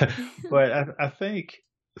diapers. But I think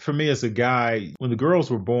for me as a guy, when the girls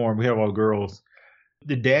were born, we have all girls,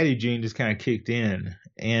 the daddy gene just kind of kicked in.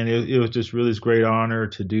 And it was just really this great honor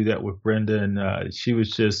to do that with Brenda. And she was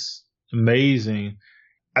just amazing.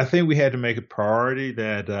 I think we had to make a priority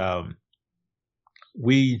that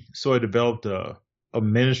we sort of developed a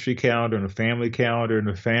ministry calendar and a family calendar. And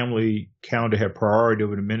the family calendar had priority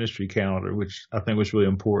over the ministry calendar, which I think was really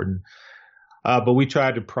important. But we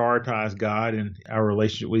tried to prioritize God and our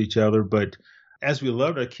relationship with each other. But as we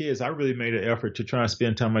loved our kids, I really made an effort to try and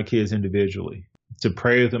spend time with my kids individually, to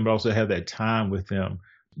pray with them, but also have that time with them.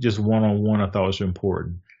 Just one-on-one, I thought was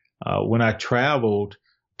important. When I traveled,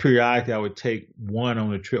 periodically I would take one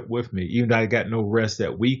on a trip with me, even though I got no rest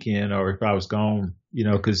that weekend, or if I was gone,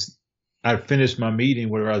 because I'd finished my meeting,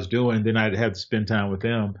 whatever I was doing, then I'd have to spend time with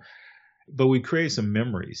them. But we created some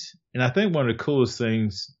memories. And I think one of the coolest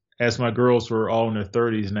things, as my girls were all in their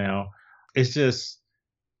 30s now, it's just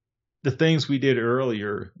the things we did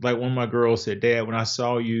earlier. Like one of my girls said, "Dad, when I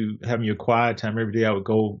saw you having your quiet time every day, I would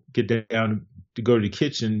go get down to go to the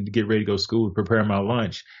kitchen to get ready to go to school to prepare my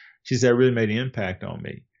lunch." She said, "It really made an impact on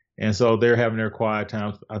me." And so they're having their quiet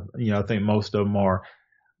times. I think most of them are.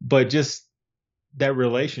 But just that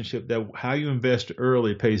relationship, that how you invest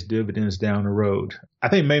early pays dividends down the road. I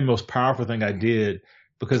think maybe the most powerful thing I did,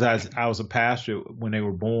 because I was a pastor when they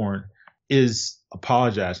were born, is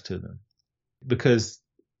apologize to them. Because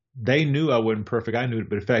they knew I wasn't perfect. I knew it,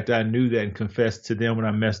 but in fact, I knew that and confessed to them when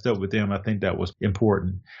I messed up with them. I think that was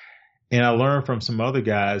important. And I learned from some other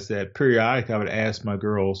guys that periodically I would ask my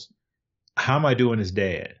girls, "How am I doing as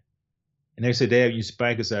dad?" And they said, "Dad, you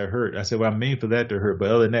spank us, I hurt." I said, "Well, I mean for that to hurt, but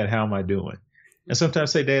other than that, how am I doing?" And sometimes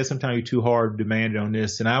I say, "Dad, sometimes you're too hard demanding on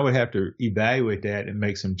this." And I would have to evaluate that and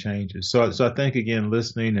make some changes. So I think, again,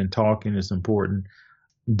 listening and talking is important.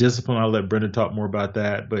 Discipline, I'll let Brenda talk more about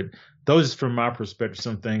that. But those, from my perspective,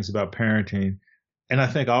 some things about parenting. And I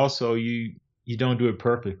think also you don't do it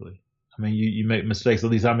perfectly. I mean, you make mistakes. At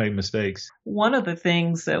least I make mistakes. One of the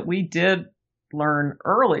things that we did learn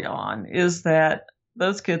early on is that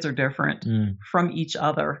those kids are different from each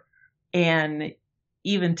other. And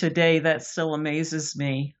even today, that still amazes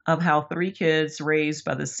me, of how 3 kids raised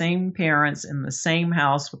by the same parents in the same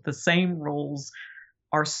house with the same rules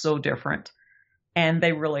are so different. And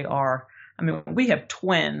they really are. I mean, we have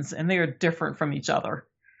twins and they are different from each other.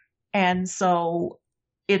 And so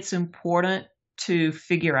it's important to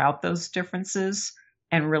figure out those differences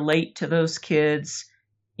and relate to those kids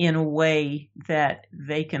in a way that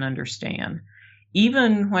they can understand.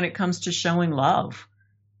 Even when it comes to showing love,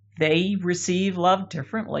 they receive love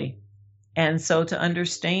differently. And so to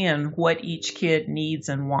understand what each kid needs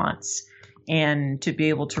and wants, and to be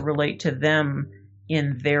able to relate to them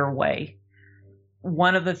in their way.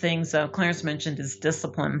 One of the things Clarence mentioned is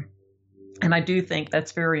discipline. And I do think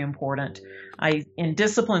that's very important. And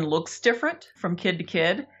discipline looks different from kid to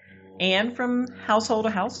kid and from household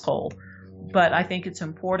to household. But I think it's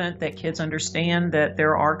important that kids understand that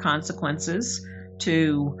there are consequences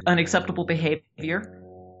to unacceptable behavior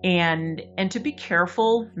and to be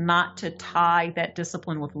careful not to tie that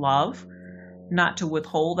discipline with love, not to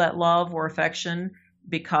withhold that love or affection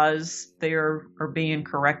because they are being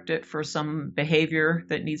corrected for some behavior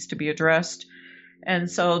that needs to be addressed. And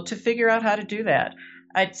so to figure out how to do that,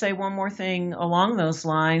 I'd say one more thing along those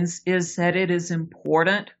lines is that it is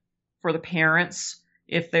important for the parents,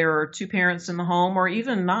 if there are two parents in the home or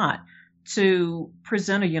even not, to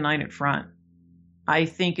present a united front. I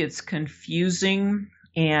think it's confusing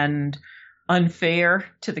and unfair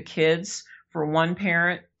to the kids for one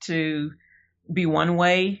parent to be one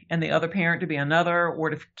way and the other parent to be another,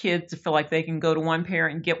 or to kids to feel like they can go to one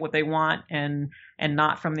parent and get what they want and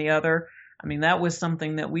not from the other. I mean, that was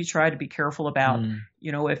something that we tried to be careful about.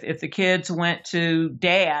 You know, if the kids went to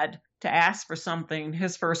dad to ask for something,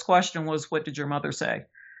 his first question was, what did your mother say?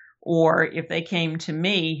 Or if they came to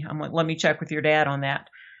me, I'm like, let me check with your dad on that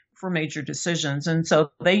for major decisions. And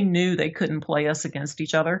so they knew they couldn't play us against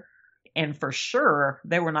each other. And for sure,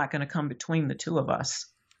 they were not going to come between the two of us.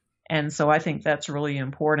 And so I think that's really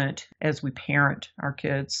important as we parent our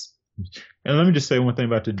kids. And let me just say one thing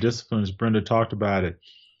about the disciplines. Brenda talked about it.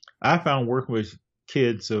 I found working with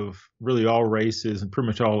kids of really all races and pretty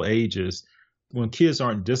much all ages, when kids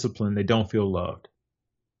aren't disciplined, they don't feel loved.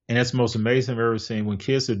 And that's the most amazing I've ever seen. When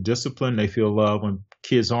kids are disciplined, they feel loved. When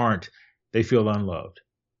kids aren't, they feel unloved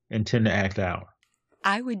and tend to act out.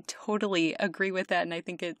 I would totally agree with that. And I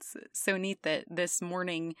think it's so neat that this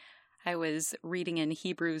morning I was reading in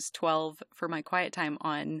Hebrews 12 for my quiet time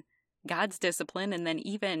on God's discipline, and then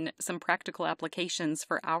even some practical applications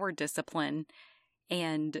for our discipline.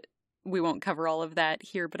 And we won't cover all of that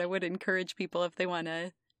here, but I would encourage people, if they want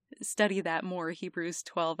to study that more, Hebrews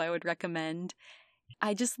 12, I would recommend.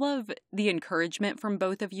 I just love the encouragement from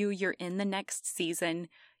both of you. You're in the next season.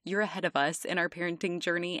 You're ahead of us in our parenting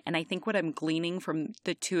journey. And I think what I'm gleaning from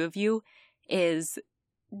the two of you is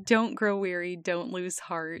don't grow weary, don't lose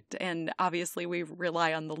heart. And obviously we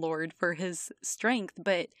rely on the Lord for his strength,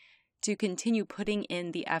 but to continue putting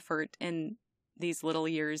in the effort in these little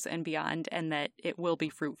years and beyond, and that it will be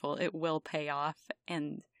fruitful, it will pay off.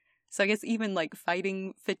 And so I guess even like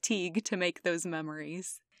fighting fatigue to make those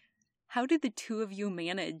memories. How did the two of you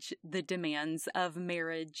manage the demands of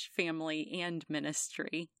marriage, family, and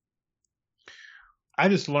ministry? I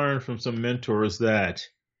just learned from some mentors that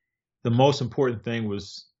the most important thing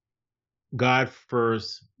was God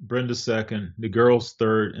first, Brenda second, the girls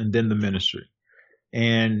third, and then the ministry.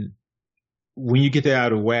 And when you get that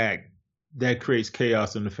out of whack, that creates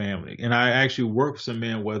chaos in the family. And I actually worked with some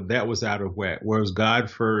men where that was out of whack, where it was God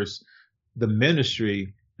first, the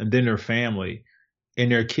ministry, and then their family. And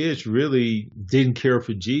their kids really didn't care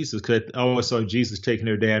for Jesus because they always saw Jesus taking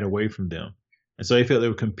their dad away from them. And so they felt they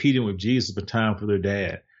were competing with Jesus for time for their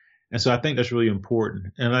dad. And so I think that's really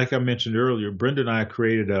important. And like I mentioned earlier, Brenda and I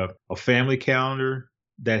created a family calendar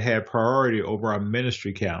that had priority over our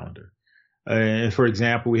ministry calendar. And for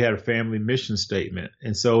example, we had a family mission statement.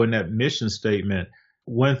 And so in that mission statement,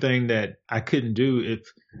 one thing that I couldn't do, if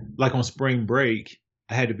like on spring break,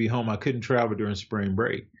 I had to be home. I couldn't travel during spring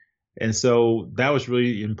break. And so that was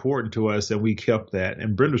really important to us, and we kept that.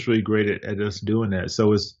 And Brenda's really great at us doing that.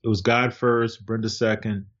 So it was God first, Brenda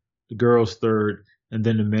second, the girls third, and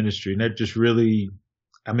then the ministry. And that just really,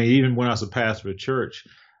 I mean, even when I was a pastor of a church,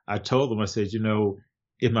 I told them, I said, you know,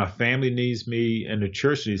 if my family needs me and the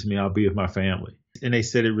church needs me, I'll be with my family. And they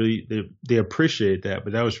said they appreciate that,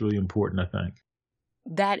 but that was really important, I think.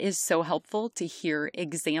 That is so helpful to hear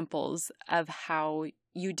examples of how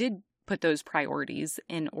you did put those priorities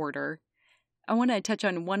in order. I want to touch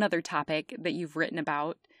on one other topic that you've written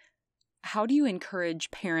about. How do you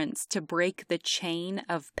encourage parents to break the chain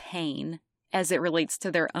of pain as it relates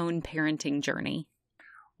to their own parenting journey?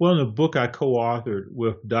 Well, in the book I co-authored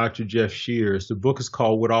with Dr. Jeff Shears, the book is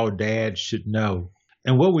called What All Dads Should Know.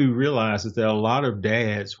 And what we realized is that a lot of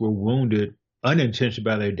dads were wounded unintentionally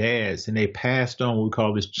by their dads, and they passed on what we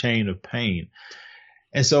call this chain of pain.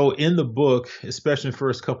 And so in the book, especially in the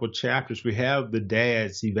first couple of chapters, we have the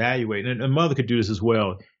dads evaluate, and a mother could do this as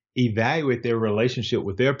well, evaluate their relationship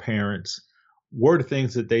with their parents. What are the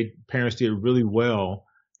things that parents did really well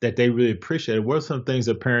that they really appreciated? What are some things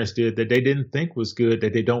that parents did that they didn't think was good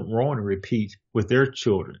that they don't want to repeat with their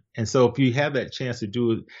children? And so if you have that chance to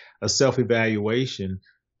do a self-evaluation,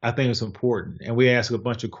 I think it's important. And we ask a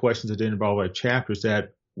bunch of questions that didn't involve our chapters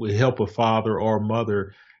that would help a father or a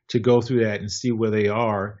mother to go through that and see where they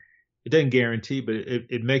are. It doesn't guarantee, but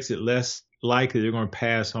it makes it less likely they're going to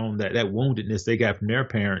pass on that woundedness they got from their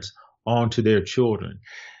parents on to their children.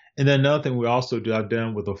 And then another thing we also do, I've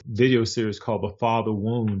done with a video series called The Father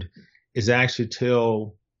Wound, is actually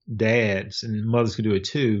tell dads, and mothers can do it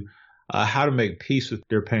too, how to make peace with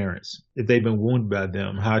their parents if they've been wounded by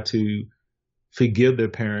them, how to forgive their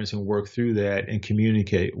parents and work through that and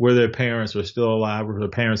communicate. Where their parents are still alive or their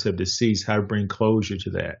parents have deceased, how to bring closure to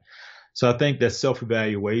that. So I think that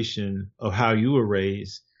self-evaluation of how you were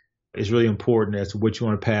raised is really important as to what you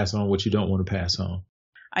want to pass on, what you don't want to pass on.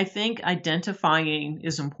 I think identifying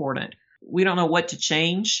is important. We don't know what to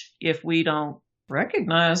change if we don't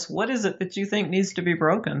recognize what is it that you think needs to be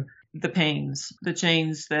broken. The pains, the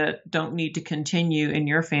chains that don't need to continue in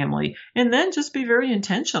your family, and then just be very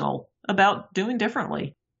intentional about doing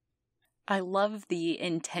differently. I love the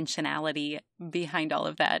intentionality behind all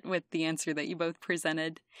of that with the answer that you both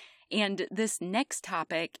presented. And this next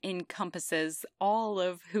topic encompasses all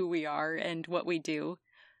of who we are and what we do.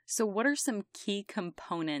 So what are some key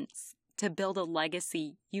components to build a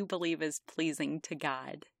legacy you believe is pleasing to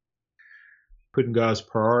God? Putting God's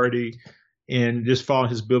priority and just following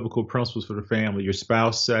his biblical principles for the family, your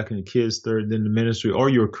spouse second, your kids third, then the ministry or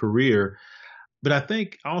your career. But I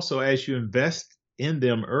think also as you invest in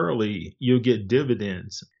them early, you'll get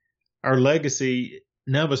dividends. Our legacy,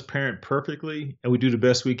 none of us parent perfectly, and we do the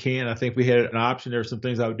best we can. I think we had an option. There are some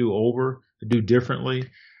things I would do differently.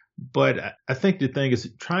 But I think the thing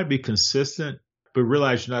is try to be consistent, but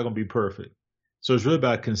realize you're not going to be perfect. So it's really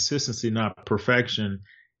about consistency, not perfection,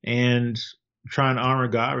 and try and honor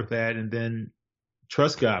God with that and then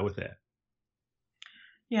trust God with that.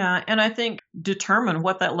 Yeah, and I think determine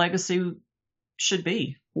what that legacy should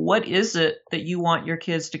be. What is it that you want your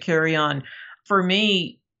kids to carry on? For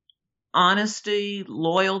me, honesty,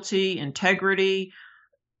 loyalty, integrity,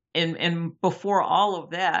 and before all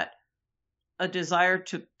of that, a desire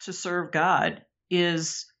to serve God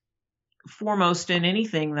is foremost in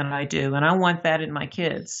anything that I do. And I want that in my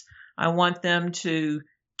kids. I want them to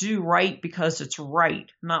do right because it's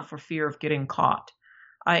right, not for fear of getting caught.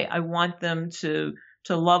 I want them to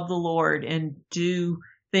love the Lord and do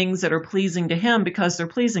things that are pleasing to him because they're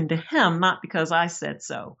pleasing to him, not because I said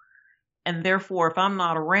so. And therefore, if I'm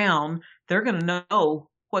not around, they're going to know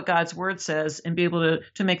what God's word says and be able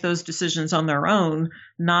to make those decisions on their own,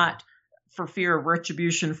 not for fear of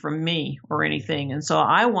retribution from me or anything. And so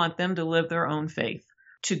I want them to live their own faith,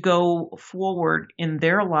 to go forward in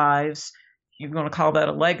their lives. You're going to call that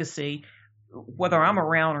a legacy, whether I'm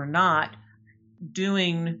around or not,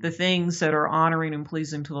 doing the things that are honoring and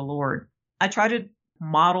pleasing to the Lord. I try to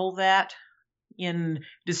model that in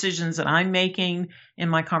decisions that I'm making, in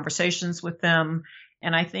my conversations with them.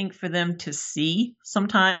 And I think for them to see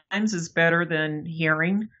sometimes is better than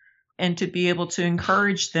hearing, and to be able to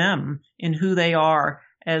encourage them in who they are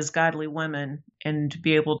as godly women and to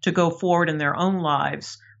be able to go forward in their own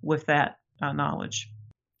lives with that knowledge.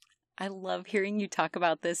 I love hearing you talk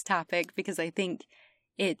about this topic because I think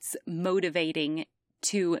it's motivating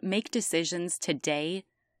to make decisions today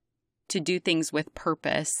to do things with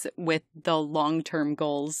purpose, with the long-term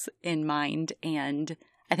goals in mind. And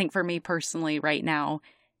I think for me personally right now,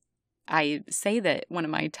 I say that one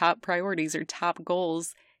of my top priorities or top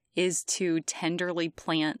goals is to tenderly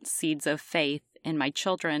plant seeds of faith in my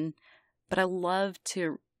children. But I love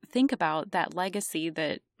to think about that legacy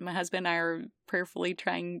that my husband and I are prayerfully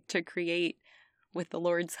trying to create with the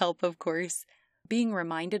Lord's help, of course. Being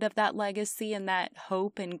reminded of that legacy and that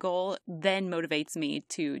hope and goal then motivates me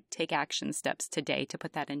to take action steps today to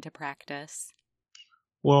put that into practice.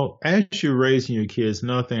 Well, as you're raising your kids,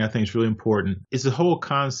 another thing I think is really important is the whole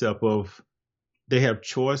concept of they have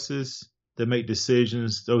choices that make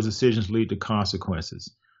decisions. Those decisions lead to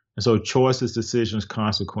consequences. And so choices, decisions,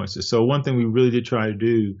 consequences. So one thing we really did try to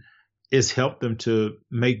do is help them to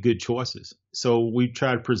make good choices. So we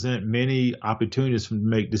try to present many opportunities for them to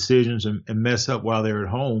make decisions and mess up while they're at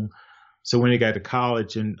home. So when they got to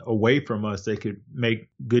college and away from us, they could make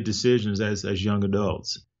good decisions as young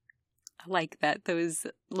adults. I like that. Those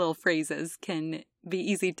little phrases can be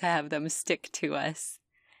easy to have them stick to us.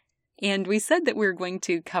 And we said that we were going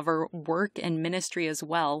to cover work and ministry as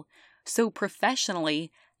well. So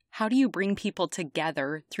professionally, how do you bring people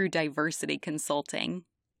together through diversity consulting?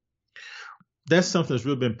 That's something that's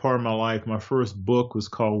really been part of my life. My first book was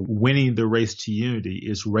called Winning the Race to Unity.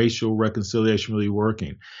 Is Racial Reconciliation Really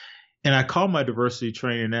Working? And I call my diversity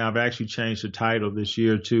training now, I've actually changed the title this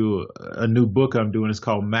year to a new book I'm doing. It's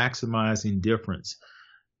called Maximizing Difference.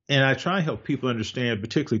 And I try and help people understand,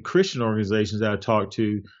 particularly Christian organizations that I talk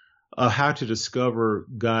to, how to discover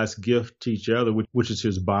God's gift to each other, which is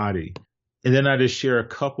his body. And then I just share a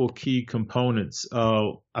couple key components.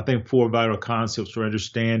 I think 4 vital concepts for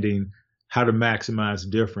understanding how to maximize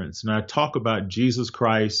difference. And I talk about Jesus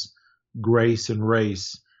Christ, grace, and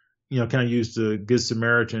race. Kind of use the Good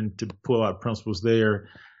Samaritan to pull out principles there.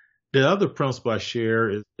 The other principle I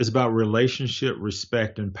share is about relationship,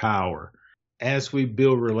 respect, and power. As we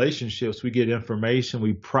build relationships, we get information,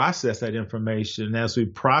 we process that information. And as we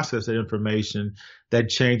process that information, that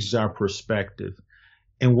changes our perspective.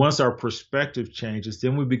 And once our perspective changes,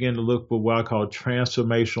 then we begin to look for what I call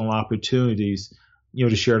transformational opportunities,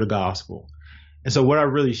 to share the gospel. And so what I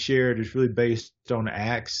really shared is really based on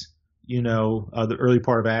Acts, the early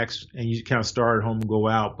part of Acts, and you kind of start at home and go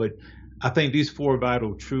out. But I think these 4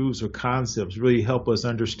 vital truths or concepts really help us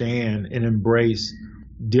understand and embrace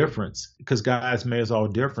difference, because God's made us all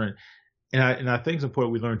different. And I think it's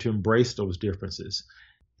important we learn to embrace those differences.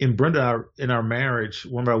 In Brenda, in our marriage,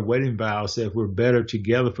 one of our wedding vows said we're better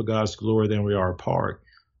together for God's glory than we are apart.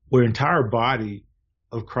 Our entire body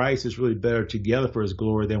of Christ is really better together for his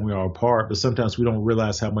glory than we are apart, but sometimes we don't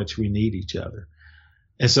realize how much we need each other.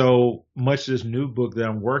 And so much of this new book that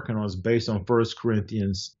I'm working on is based on 1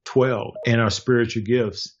 Corinthians 12 and our spiritual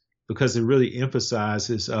gifts, because it really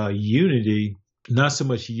emphasizes unity, not so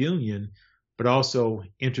much union, but also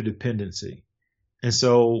interdependency. And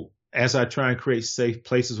so as I try and create safe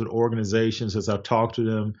places with organizations, as I talk to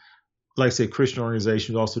them, like I said, Christian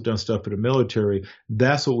organizations, also done stuff for the military.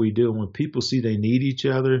 That's what we do. And when people see they need each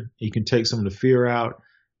other, you can take some of the fear out,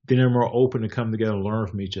 then they're more open to come together and learn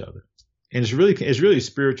from each other. And it's really a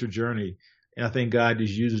spiritual journey. And I think God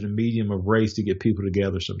just uses the medium of race to get people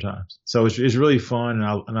together sometimes. So it's really fun,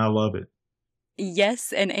 and I love it.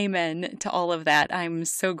 Yes, and amen to all of that. I'm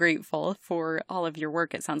so grateful for all of your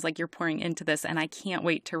work. It sounds like you're pouring into this, and I can't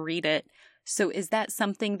wait to read it. So is that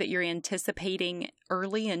something that you're anticipating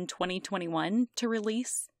early in 2021 to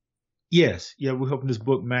release? Yes. Yeah, we're hoping this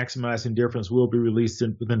book, Maximizing Difference, will be released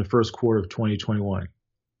within the first quarter of 2021.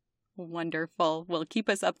 Wonderful. Well, keep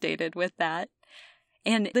us updated with that.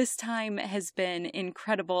 And this time has been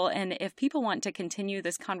incredible. And if people want to continue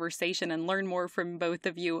this conversation and learn more from both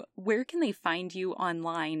of you, where can they find you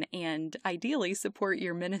online and ideally support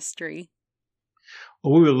your ministry?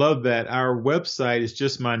 Well, we would love that. Our website is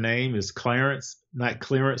just my name is Clarence, not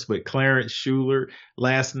Clarence, but Clarence Shuler.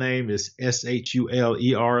 Last name is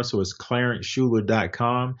Shuler, so it's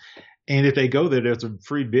clarenceshuler.com. And if they go there, there's a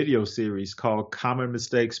free video series called Common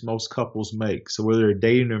Mistakes Most Couples Make. So whether they're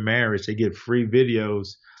dating or marriage, they get free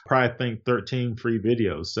videos, probably think 13 free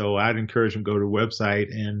videos. So I'd encourage them to go to the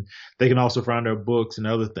website, and they can also find our books and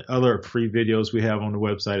other free videos we have on the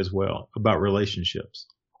website as well about relationships.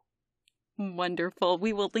 Wonderful.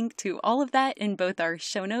 We will link to all of that in both our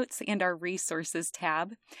show notes and our resources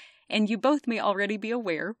tab. And you both may already be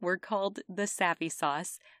aware we're called the Savvy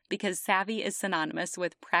Sauce because savvy is synonymous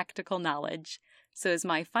with practical knowledge. So as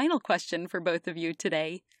my final question for both of you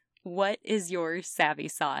today, what is your savvy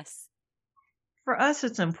sauce? For us,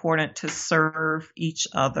 it's important to serve each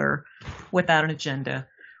other without an agenda,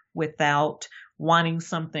 without wanting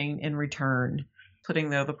something in return, putting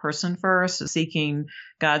the other person first, seeking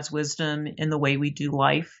God's wisdom in the way we do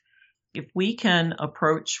life. If we can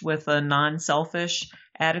approach with a non-selfish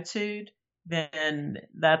attitude, then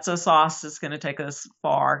that's a sauce that's going to take us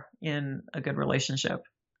far in a good relationship.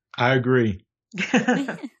 I agree.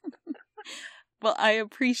 Well, I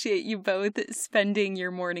appreciate you both spending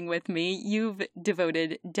your morning with me. You've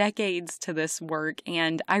devoted decades to this work,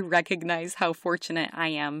 and I recognize how fortunate I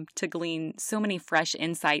am to glean so many fresh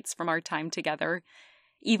insights from our time together.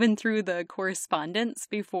 Even through the correspondence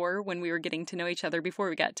before, when we were getting to know each other before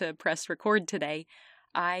we got to press record today,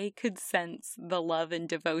 I could sense the love and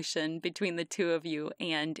devotion between the two of you,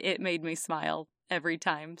 and it made me smile every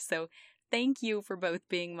time. So thank you for both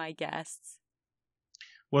being my guests.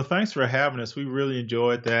 Well, thanks for having us. We really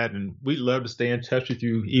enjoyed that, and we'd love to stay in touch with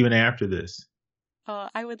you even after this.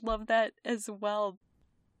 I would love that as well.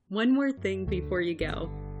 One more thing before you go.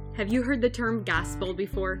 Have you heard the term gospel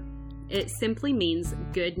before? It simply means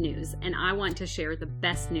good news, and I want to share the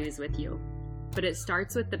best news with you. But it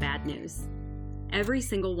starts with the bad news. Every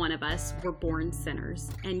single one of us were born sinners,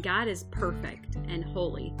 and God is perfect and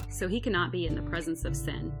holy, so he cannot be in the presence of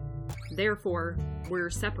sin. Therefore, we're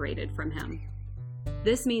separated from him.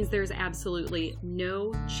 This means there's absolutely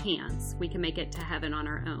no chance we can make it to heaven on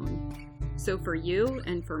our own. So for you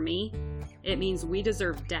and for me, it means we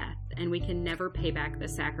deserve death, and we can never pay back the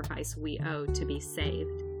sacrifice we owe to be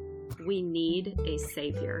saved. We need a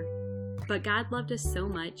Savior. But God loved us so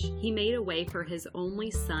much, he made a way for his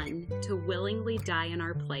only Son to willingly die in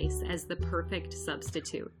our place as the perfect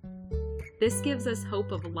substitute. This gives us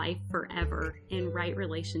hope of life forever in right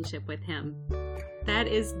relationship with Him. That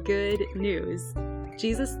is good news.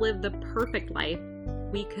 Jesus lived the perfect life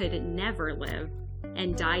we could never live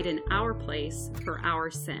and died in our place for our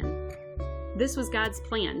sin. This was God's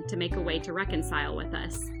plan to make a way to reconcile with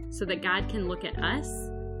us so that God can look at us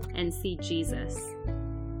and see Jesus.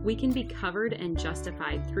 We can be covered and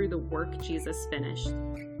justified through the work Jesus finished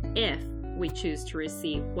if we choose to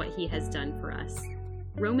receive what He has done for us.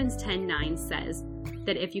 Romans 10:9 says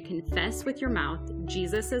that if you confess with your mouth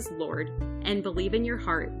Jesus is Lord and believe in your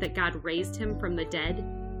heart that God raised Him from the dead,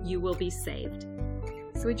 you will be saved.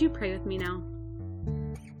 So would you pray with me now?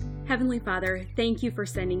 Heavenly Father, thank you for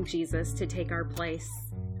sending Jesus to take our place.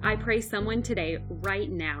 I pray someone today,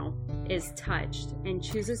 right now, is touched and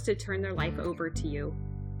chooses to turn their life over to you.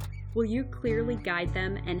 Will you clearly guide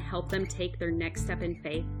them and help them take their next step in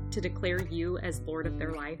faith to declare you as Lord of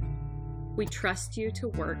their life? We trust you to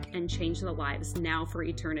work and change the lives now for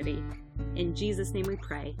eternity. In Jesus' name we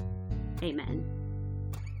pray. Amen.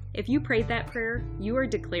 If you prayed that prayer, you are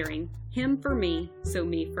declaring, Him for me, so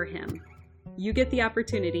me for Him. You get the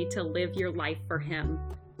opportunity to live your life for Him.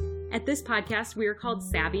 At this podcast, we are called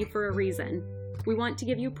Savvy for a reason. We want to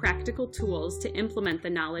give you practical tools to implement the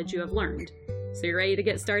knowledge you have learned. So you ready to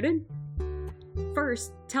get started?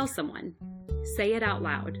 First, tell someone. Say it out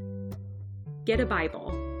loud. Get a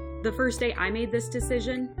Bible. The first day I made this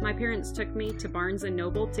decision, my parents took me to Barnes &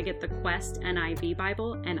 Noble to get the Quest NIV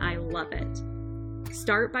Bible, and I love it.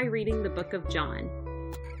 Start by reading the book of John.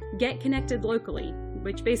 Get connected locally,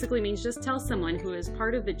 which basically means just tell someone who is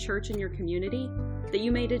part of the church in your community that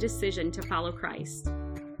you made a decision to follow Christ.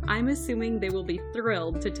 I'm assuming they will be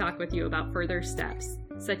thrilled to talk with you about further steps,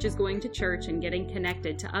 such as going to church and getting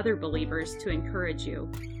connected to other believers to encourage you.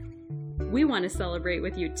 We want to celebrate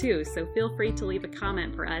with you too, so feel free to leave a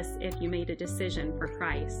comment for us if you made a decision for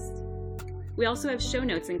Christ. We also have show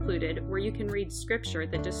notes included where you can read scripture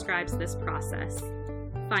that describes this process.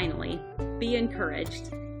 Finally, be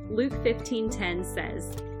encouraged. Luke 15:10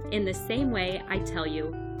 says, "In the same way, I tell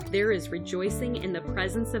you, there is rejoicing in the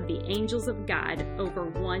presence of the angels of God over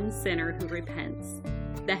one sinner who repents."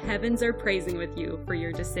 The heavens are praising with you for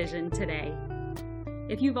your decision today.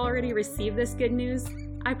 If you've already received this good news,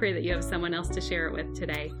 I pray that you have someone else to share it with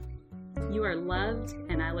today. You are loved,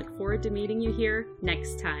 and I look forward to meeting you here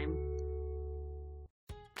next time.